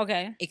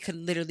 it could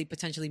literally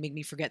potentially make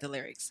me forget the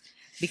lyrics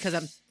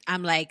because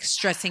I'm like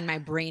stressing my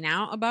brain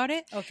out about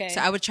it. Okay.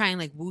 So I would try and,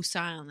 like,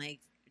 woosah and,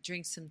 like,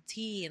 drink some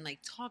tea and, like,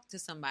 talk to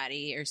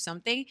somebody or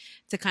something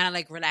to kind of,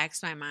 like,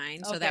 relax my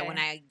mind so that when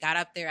I got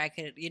up there I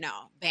could,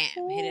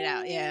 bam, hit it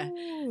out. Yeah.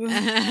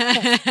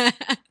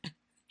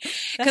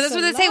 Because that's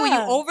what they say, when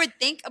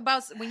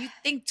you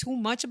think too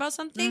much about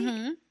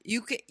something,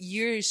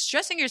 you're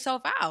stressing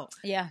yourself out.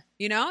 Yeah.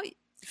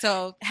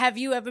 So have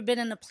you ever been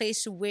in a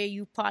place where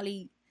you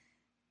probably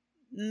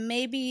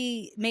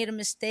maybe made a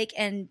mistake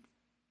and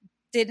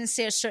didn't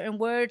say a certain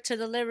word to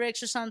the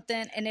lyrics or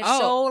something? And if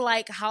so,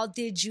 like, how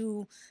did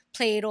you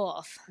play it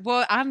off?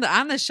 Well,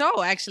 on the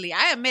show, actually,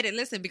 I admit it.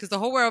 Listen, because the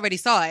whole world already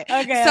saw it.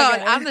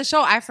 On the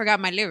show, I forgot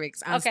my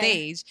lyrics on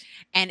stage,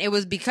 and it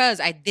was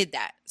because I did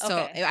that.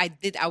 So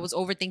I was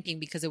overthinking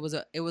because it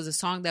was a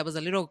song that was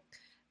a little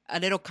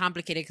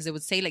complicated because it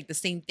would say, like, the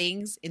same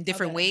things in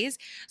different ways.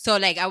 So,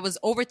 like, I was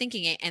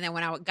overthinking it, and then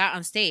when I got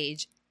on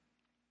stage,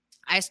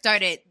 I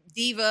started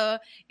diva.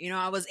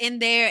 I was in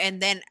there,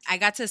 and then I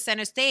got to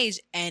center stage,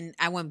 and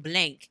I went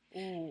blank.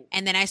 Ooh.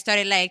 And then I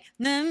started like,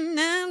 like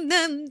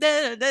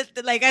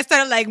I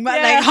started like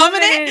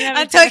humming it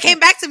until it came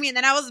back to me, and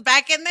then I was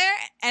back in there.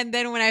 And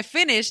then when I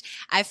finished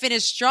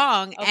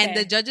strong, and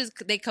the judges,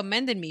 they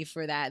commended me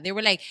for that. They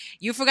were like,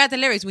 "You forgot the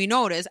lyrics, we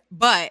noticed,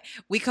 but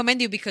we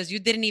commend you because you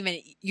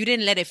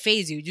didn't let it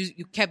phase you.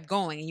 You kept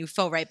going, and you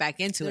fell right back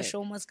into it. The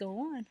show must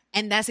go on."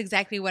 And that's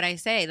exactly what I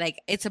say. Like,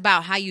 it's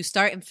about how you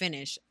start and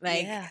finish.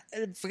 Like,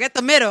 forget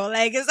the middle.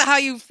 Like, it's how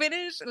you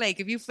finish. Like,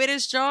 if you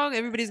finish strong,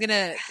 everybody's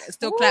gonna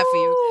still clap for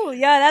you.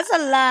 Yeah, that's a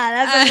lot.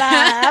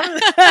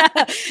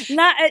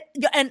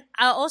 And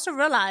I also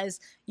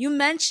realized you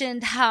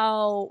mentioned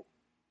how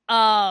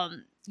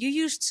you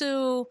used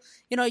to,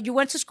 you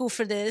went to school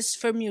for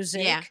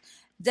music. Yeah.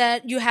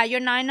 That you had your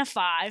 9 to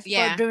 5.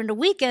 Yeah. But during the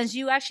weekends,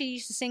 you actually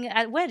used to sing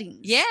at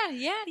weddings. Yeah.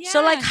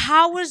 So, like,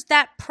 how was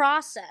that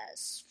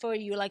process for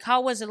you? Like,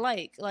 how was it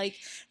like? Like,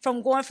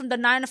 from going from the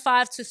 9 to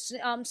 5 to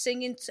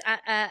singing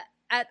at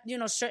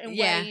certain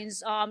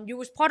weddings. You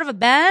was part of a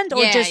band,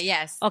 or just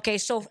yes. Okay,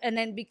 so and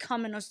then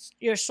becoming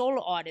your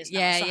solo artist. Now.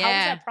 Yeah, so how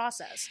was that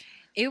process?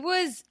 It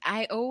was.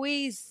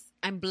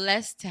 I'm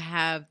blessed to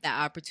have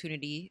that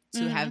opportunity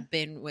to have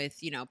been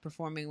with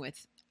performing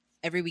with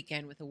every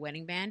weekend with a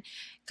wedding band,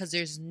 because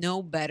there's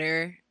no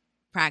better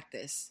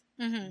practice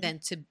than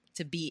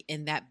to be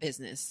in that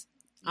business.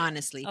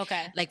 Honestly.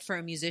 Okay. Like, for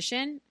a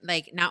musician,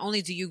 like, not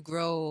only do you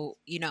grow,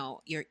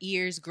 your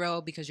ears grow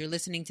because you're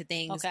listening to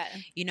things,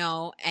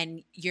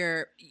 and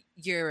you're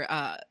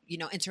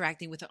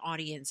interacting with an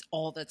audience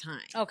all the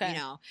time. Okay.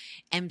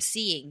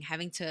 MCing,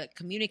 having to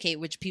communicate,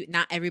 which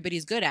not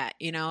everybody's good at,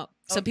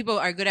 Some people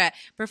are good at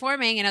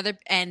performing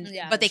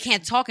but they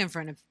can't talk in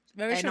front of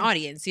an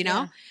audience,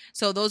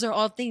 So those are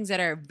all things that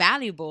are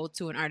valuable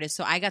to an artist.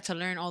 So I got to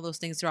learn all those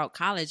things throughout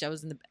college. I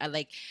was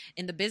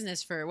in the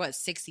business for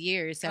 7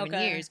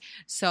 years.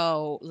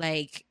 So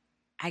like,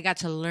 I got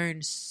to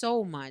learn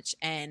so much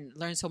and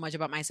learn so much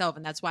about myself.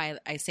 And that's why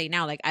I say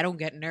now, like, I don't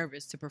get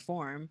nervous to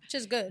perform, which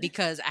is good,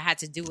 because I had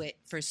to do it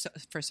for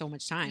so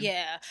much time.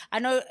 Yeah. I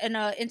know in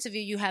an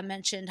interview you had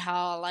mentioned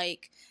how,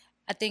 like,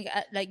 I think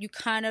like you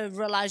kind of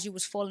realized you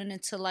was falling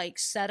into like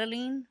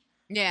settling.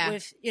 Yeah.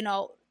 With,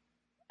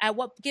 at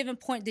what given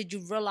point did you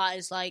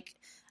realize, like,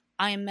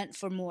 I am meant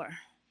for more?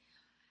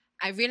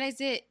 I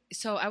realized it.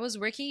 So I was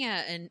working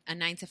at a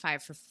 9 to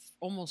 5 for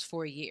almost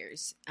 4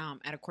 years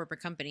at a corporate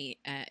company.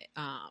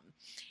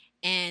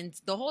 And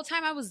the whole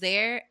time I was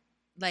there,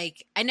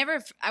 like,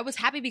 I was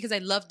happy because I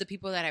loved the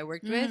people that I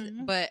worked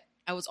with, but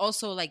I was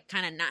also like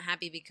kind of not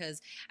happy because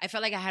I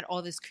felt like I had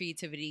all this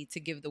creativity to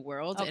give the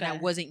world and I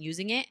wasn't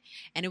using it.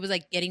 And it was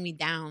like getting me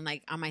down,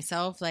 like, on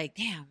myself, like,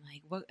 damn,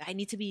 like, what, I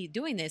need to be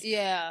doing this.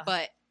 Yeah.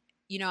 But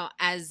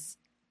as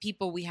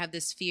people, we have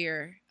this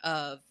fear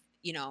of,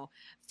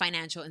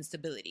 financial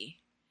instability.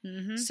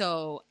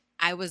 So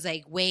I was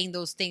like weighing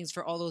those things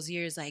for all those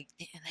years, like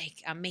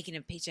I'm making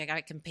a paycheck,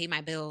 I can pay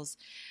my bills,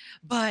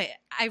 but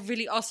I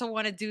really also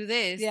want to do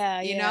this,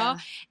 you know?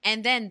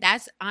 And then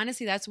that's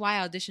why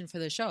I auditioned for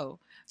the show,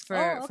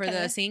 for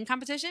the singing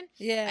competition.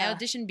 Yeah. I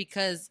auditioned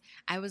because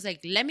I was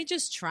like, let me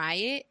just try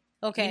it.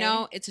 Okay.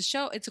 It's a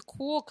show. It's a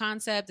cool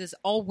concept. It's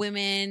all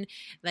women,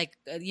 like,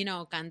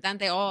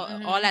 cantante, all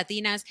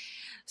Latinas.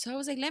 So I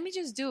was like, let me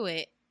just do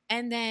it.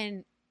 And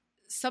then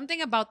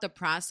something about the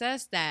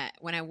process that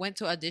when I went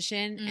to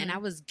audition and I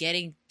was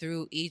getting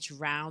through each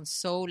round,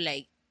 so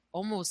like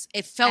almost,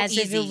 it felt as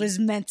easy. if it was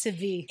meant to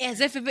be. As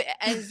if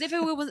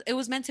it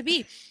was meant to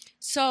be.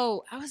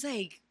 So I was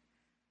like,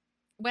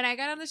 when I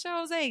got on the show,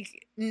 I was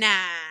like, nah,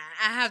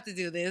 I have to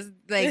do this.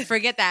 Like,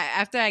 forget that.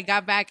 After I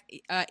got back,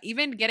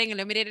 even getting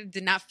eliminated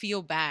did not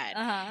feel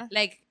bad.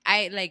 Like,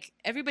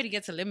 everybody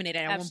gets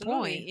eliminated at one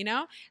point,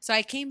 So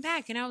I came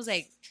back and I was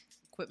like,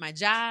 quit my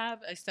job.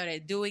 I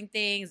started doing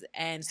things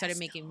and started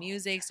making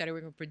music, started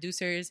working with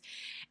producers,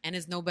 and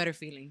it's no better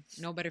feeling.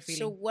 No better feeling.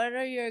 So what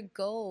are your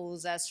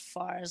goals as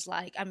far as,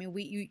 like, I mean,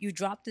 you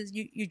dropped this,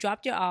 you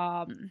dropped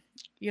your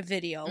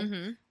video,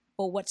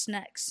 but what's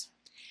next?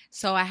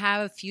 So I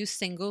have a few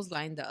singles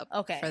lined up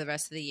for the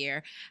rest of the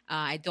year.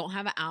 I don't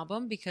have an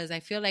album because I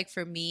feel like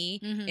for me,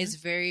 it's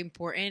very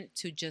important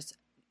to just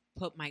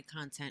put my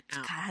content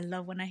out. God, I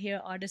love when I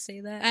hear artists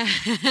say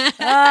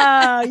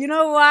that. You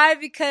know why?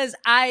 Because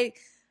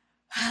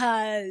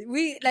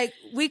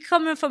we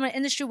coming from an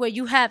industry where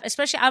you have,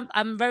 especially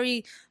I'm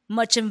very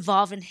much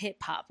involved in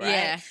hip hop, right?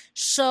 Yeah.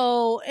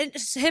 So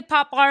it's hip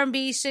hop,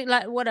 R&B,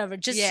 like whatever,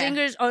 just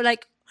singers or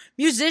like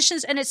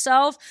musicians in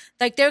itself,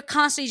 like they're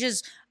constantly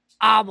just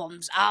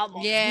albums,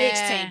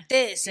 mixtape,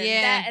 this and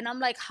that, and I'm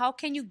like, how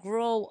can you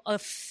grow a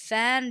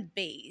fan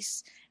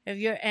base if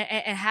you're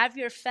and have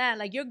your fan,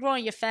 like, you're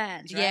growing your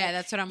fans, right? Yeah,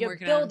 that's what I'm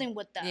working on. You're building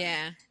with them,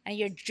 and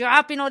you're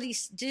dropping all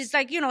these just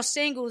like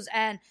singles,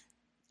 and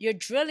you're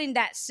drilling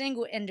that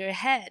single in their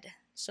head.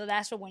 So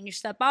that's when you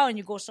step out and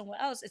you go somewhere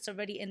else, it's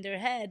already in their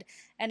head,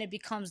 and it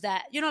becomes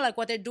that, like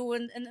what they're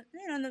doing in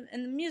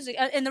the music,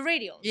 in the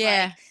radio.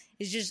 Yeah. Right?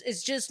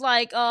 It's just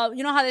like, how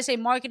they say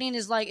marketing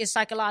is like, it's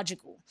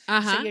psychological.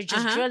 So you're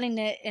just drilling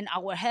it in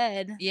our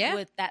head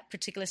with that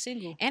particular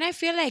single. And I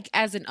feel like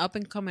as an up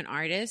and coming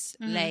artist,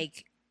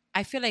 like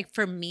I feel like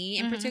for me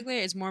in particular,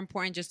 it's more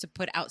important just to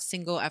put out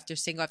single after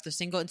single after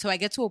single until I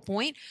get to a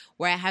point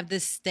where I have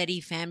this steady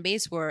fan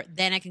base where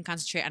then I can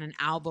concentrate on an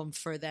album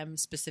for them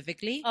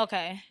specifically.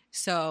 Okay.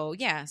 So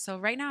yeah. So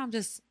right now I'm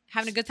just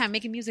having a good time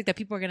making music that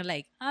people are going to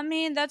like. I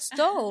mean, that's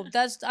dope.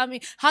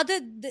 How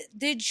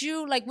did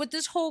you, like, with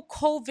this whole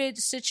COVID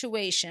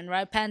situation,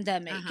 right?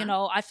 Pandemic, you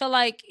know, I feel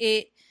like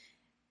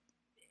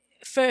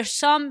for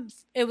some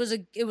it was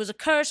a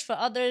curse, for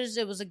others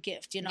it was a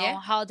gift, you know.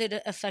 How did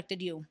it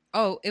affected you?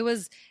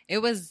 It's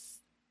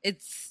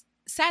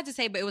sad to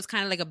say, but it was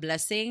kind of like a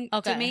blessing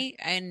to me,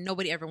 and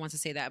nobody ever wants to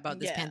say that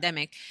about this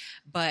pandemic,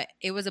 but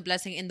it was a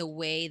blessing in the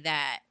way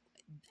that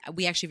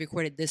we actually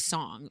recorded this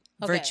song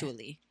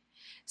virtually.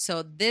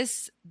 So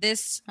this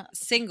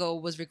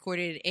single was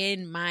recorded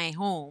in my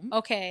home.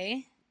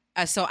 Okay.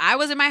 So I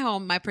was in my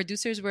home, my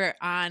producers were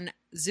on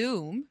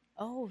Zoom.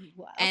 Oh,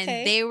 wow. Okay.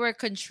 And they were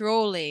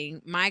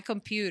controlling my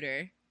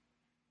computer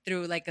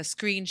through like a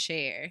screen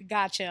share.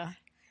 Gotcha.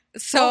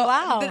 So,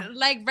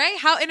 like, right?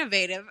 How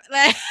innovative.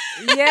 Like,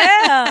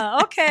 yeah,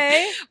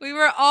 okay. We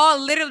were all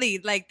literally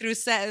like through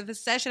the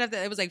session after,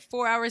 it was like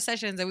 4-hour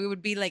sessions, and we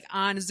would be like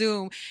on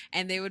Zoom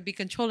and they would be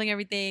controlling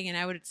everything, and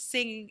I would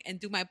sing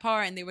and do my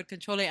part and they would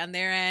control it on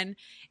their end.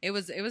 It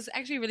was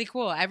actually really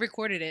cool. I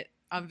recorded it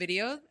on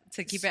video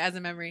to keep it as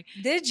a memory.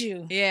 Did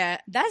you? Yeah.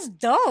 That's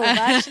dope,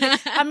 actually.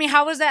 I mean,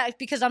 how was that?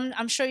 Because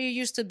I'm sure you're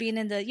used to being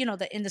in the, you know,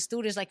 in the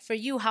studios. Like for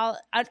you, how,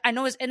 I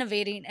know it's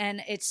innovating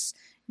and it's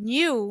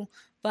new,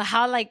 but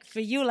how, like, for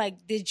you, like,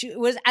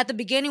 was at the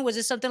beginning, was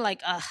it something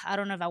like, I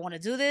don't know if I want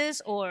to do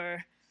this,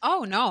 or?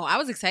 Oh, no. I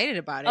was excited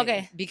about it.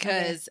 Okay.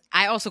 Because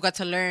I also got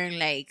to learn,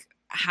 like,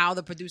 how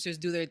the producers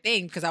do their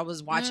thing, because I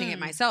was watching it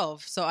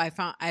myself. So I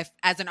found,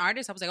 as an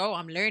artist, I was like, oh,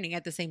 I'm learning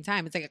at the same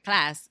time. It's like a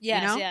class.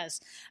 Yes, you know? Yes.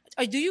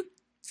 Do you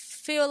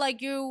feel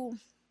like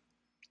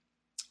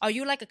are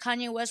you like a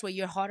Kanye West where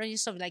you're hard on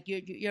yourself? Like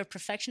you're a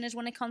perfectionist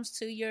when it comes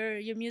to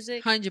your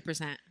music?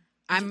 100%.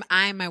 I'm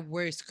my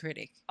worst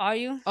critic. Are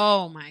you?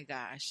 Oh my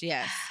gosh,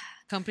 yes,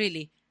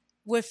 completely.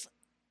 With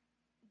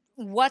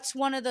what's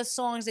one of the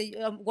songs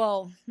that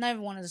well, not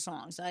even one of the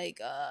songs.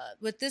 Like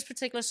with this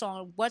particular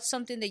song, what's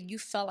something that you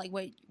felt like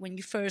when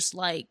you first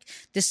like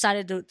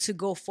decided to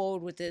go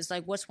forward with this?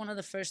 Like, what's one of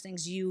the first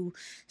things you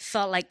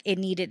felt like it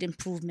needed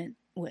improvement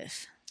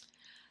with?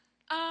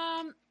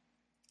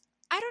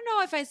 I don't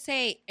know if I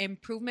say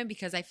improvement,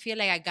 because I feel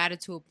like I got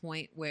it to a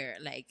point where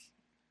like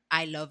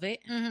I love it,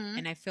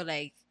 and I feel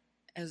like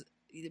as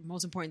the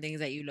most important thing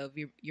is that you love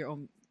your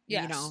own,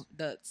 you know,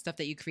 the stuff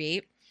that you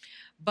create.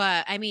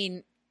 But I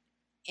mean,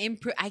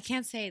 I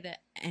can't say that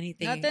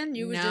anything. Nothing.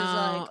 You were just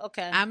like,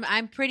 okay.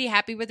 I'm pretty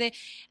happy with it.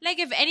 Like,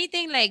 if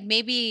anything, like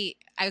maybe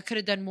I could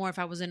have done more if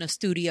I was in a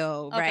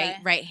studio,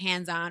 right,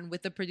 hands on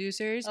with the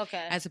producers,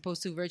 as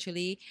opposed to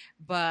virtually.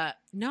 But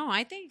no,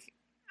 I think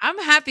I'm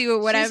happy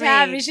with what I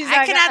made.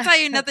 I cannot tell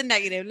you nothing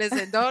negative.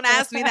 Listen, don't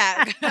ask me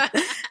that.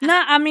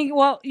 No, I mean,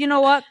 well, you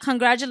know what?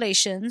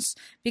 Congratulations,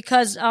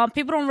 because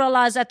people don't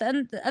realize at the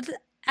end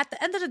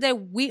of the day,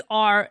 we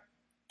are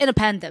in a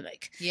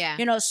pandemic. Yeah.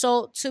 You know,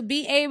 so to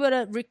be able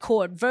to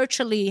record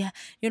virtually,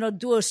 you know,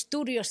 do a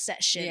studio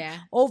session,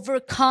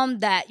 overcome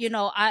that, you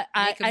know,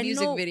 I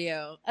music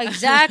video.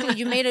 Exactly.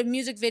 You made a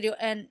music video,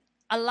 and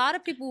a lot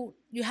of people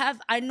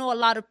I know a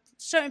lot of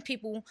certain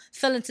people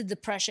fell into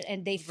depression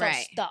and they felt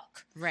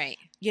stuck. Right.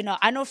 You know,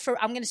 I'm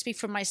going to speak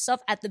for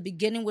myself. At the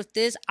beginning with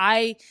this,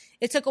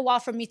 it took a while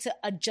for me to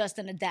adjust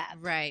and adapt.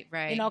 Right.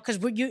 You know, because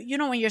you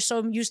know, when you're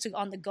so used to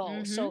on the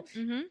go. So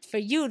for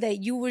you,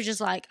 that you were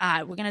just like, all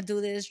right, we're going to do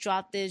this,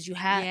 drop this. You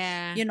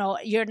have, you know,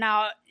 you're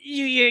now,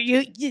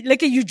 you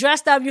look at you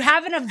dressed up, you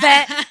have an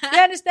event. You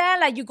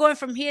understand? Like, you're going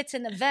from here to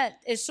an event.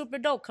 It's super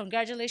dope.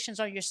 Congratulations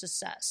on your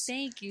success.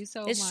 Thank you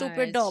so much. It's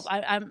super dope.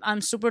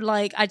 I'm super,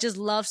 like, I just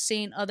love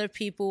seeing other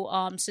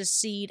people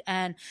succeed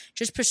and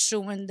just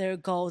pursuing their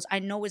goals. I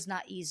know it's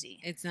not easy.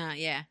 It's not,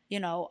 yeah. You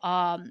know,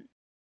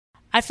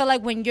 I feel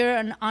like when you're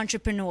an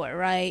entrepreneur,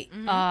 right?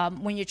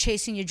 When you're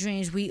chasing your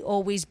dreams, we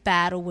always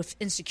battle with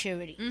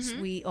insecurities,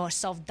 or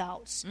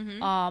self-doubts.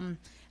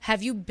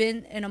 Have you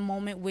been in a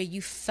moment where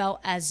you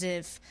felt as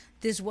if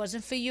this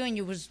wasn't for you and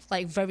you was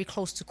like very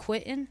close to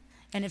quitting?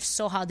 And if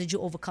so, how did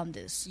you overcome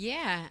this?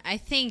 Yeah, I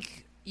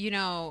think, you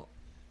know,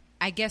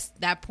 I guess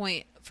that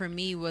point for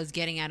me was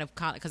getting out of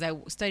college, because I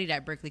studied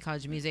at Berklee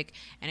College of Music,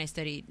 and I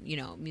studied, you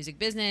know, music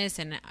business,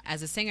 and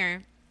as a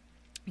singer,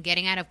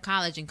 getting out of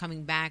college and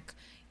coming back,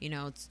 you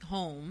know,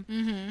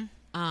 home,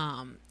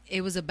 it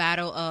was a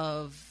battle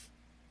of,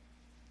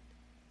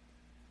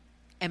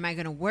 am I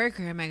going to work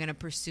or am I going to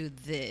pursue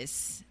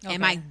this? Okay.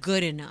 Am I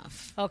good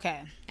enough?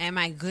 Okay. Am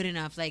I good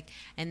enough? Like,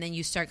 and then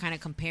you start kind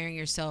of comparing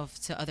yourself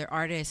to other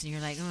artists, and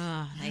you're like,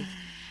 oh, like,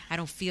 I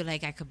don't feel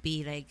like I could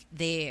be like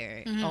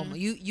there.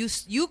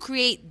 You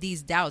create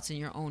these doubts in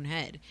your own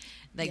head.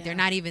 Like, they're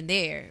not even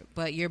there,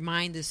 but your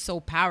mind is so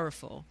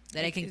powerful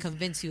that it can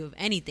convince you of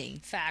anything.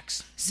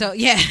 Facts. So,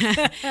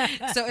 yeah.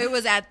 So it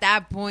was at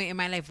that point in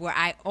my life where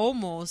I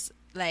almost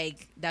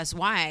like that's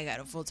why I got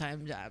a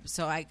full-time job.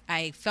 So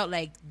I felt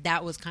like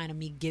that was kind of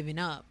me giving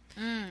up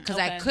because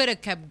I could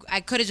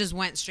have just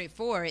went straight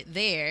for it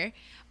there,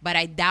 but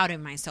I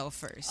doubted myself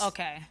first.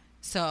 Okay.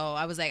 So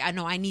I was like, I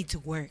know I need to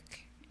work.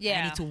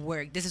 Yeah. I need to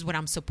work. This is what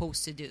I'm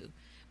supposed to do.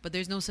 But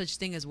there's no such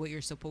thing as what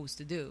you're supposed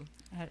to do.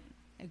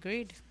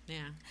 Agreed.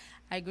 Yeah.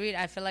 I agreed.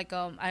 I feel like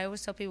I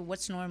always tell people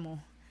what's normal.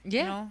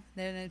 Yeah. You know?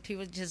 Then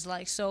people just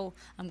like, so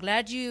I'm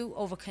glad you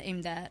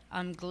overcame that.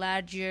 I'm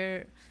glad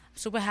you're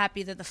super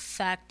happy that the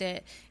fact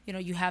that, you know,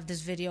 you have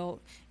this video,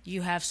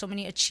 you have so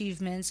many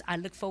achievements. I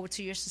look forward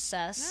to your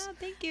success. Oh,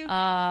 thank you.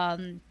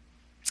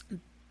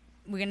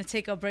 We're going to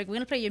take a break. We're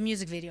going to play your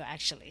music video,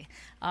 actually.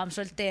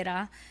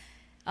 Soltera.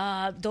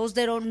 Those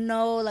that don't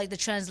know, like, the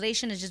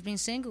translation is just being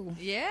single.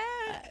 Yeah.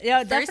 Yeah,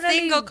 First definitely.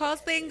 single, call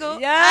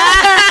single.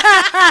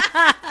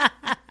 Yeah.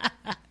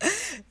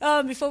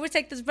 Before we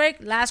take this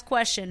break, last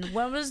question.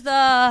 When was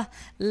the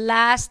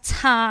last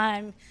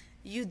time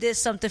you did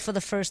something for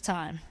the first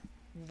time?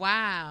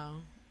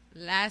 Wow.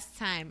 Last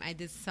time I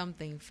did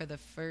something for the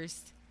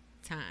first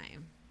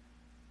time.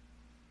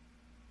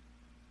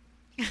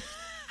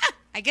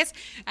 I guess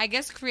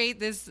create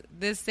this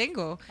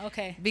single.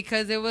 Okay.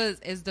 Because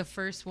it's the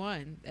first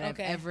one that I've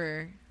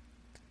ever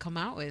come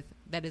out with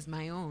that is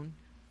my own.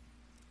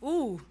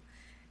 Ooh.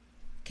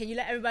 Can you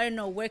let everybody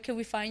know where can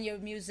we find your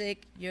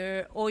music,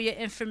 all your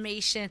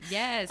information?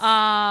 Yes.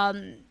 All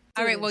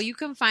right. Well, you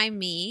can find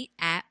me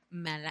at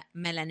Melaner,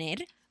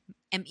 Melaner,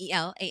 on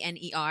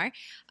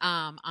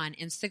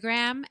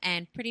Instagram,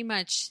 and pretty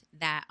much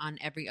that on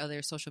every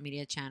other social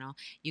media channel.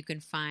 You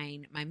can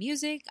find my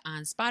music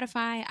on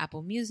Spotify,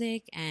 Apple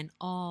Music, and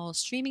all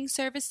streaming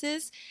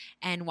services,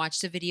 and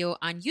watch the video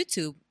on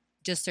YouTube,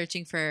 just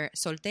searching for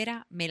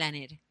Soltera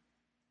Melaner.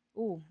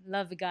 Ooh,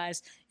 love it,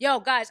 guys. Yo,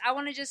 guys, I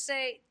want to just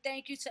say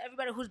thank you to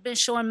everybody who's been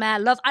showing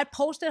mad love. I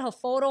posted her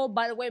photo.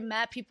 By the way,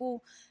 mad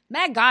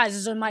guys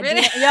is on my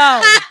really? DM.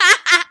 Yo,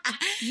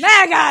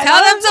 mad guys.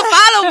 Tell them to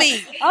follow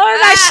me.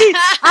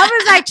 I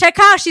was like, check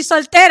out, she's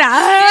soltera.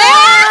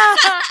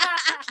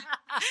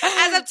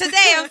 As of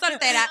today, I'm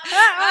soltera.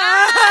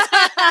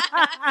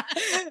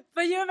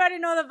 But you already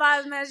know the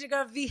vibes, man. It's your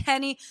girl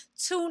V-Henny.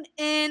 Tune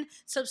in,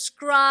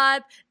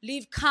 subscribe,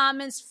 leave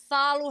comments,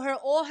 follow her.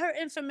 All her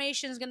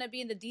information is going to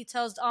be in the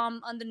details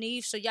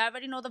underneath. So y'all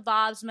already know the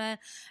vibes, man.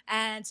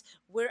 And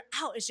we're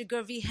out. It's your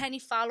girl V-Henny.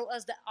 Follow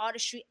us, the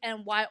Artistry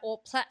NY, all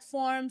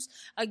platforms.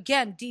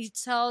 Again,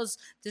 details,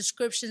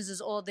 descriptions is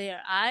all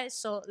there. All right?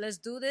 So let's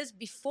do this.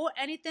 Before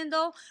anything,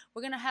 though,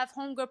 we're going to have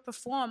Homegirl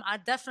perform.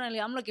 I'm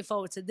looking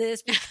forward to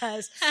this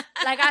because,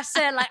 like I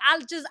said, like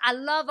I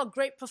love a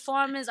great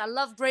performance. I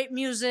love great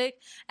music.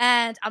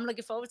 And I'm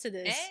looking forward to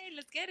this. Hey,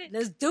 let's get it.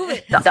 Let's do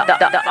it.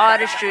 The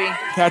Artistry.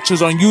 Catch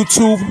us on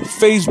YouTube,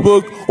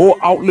 Facebook, or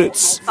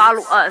outlets.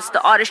 Follow us, the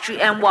Artistry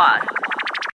NY.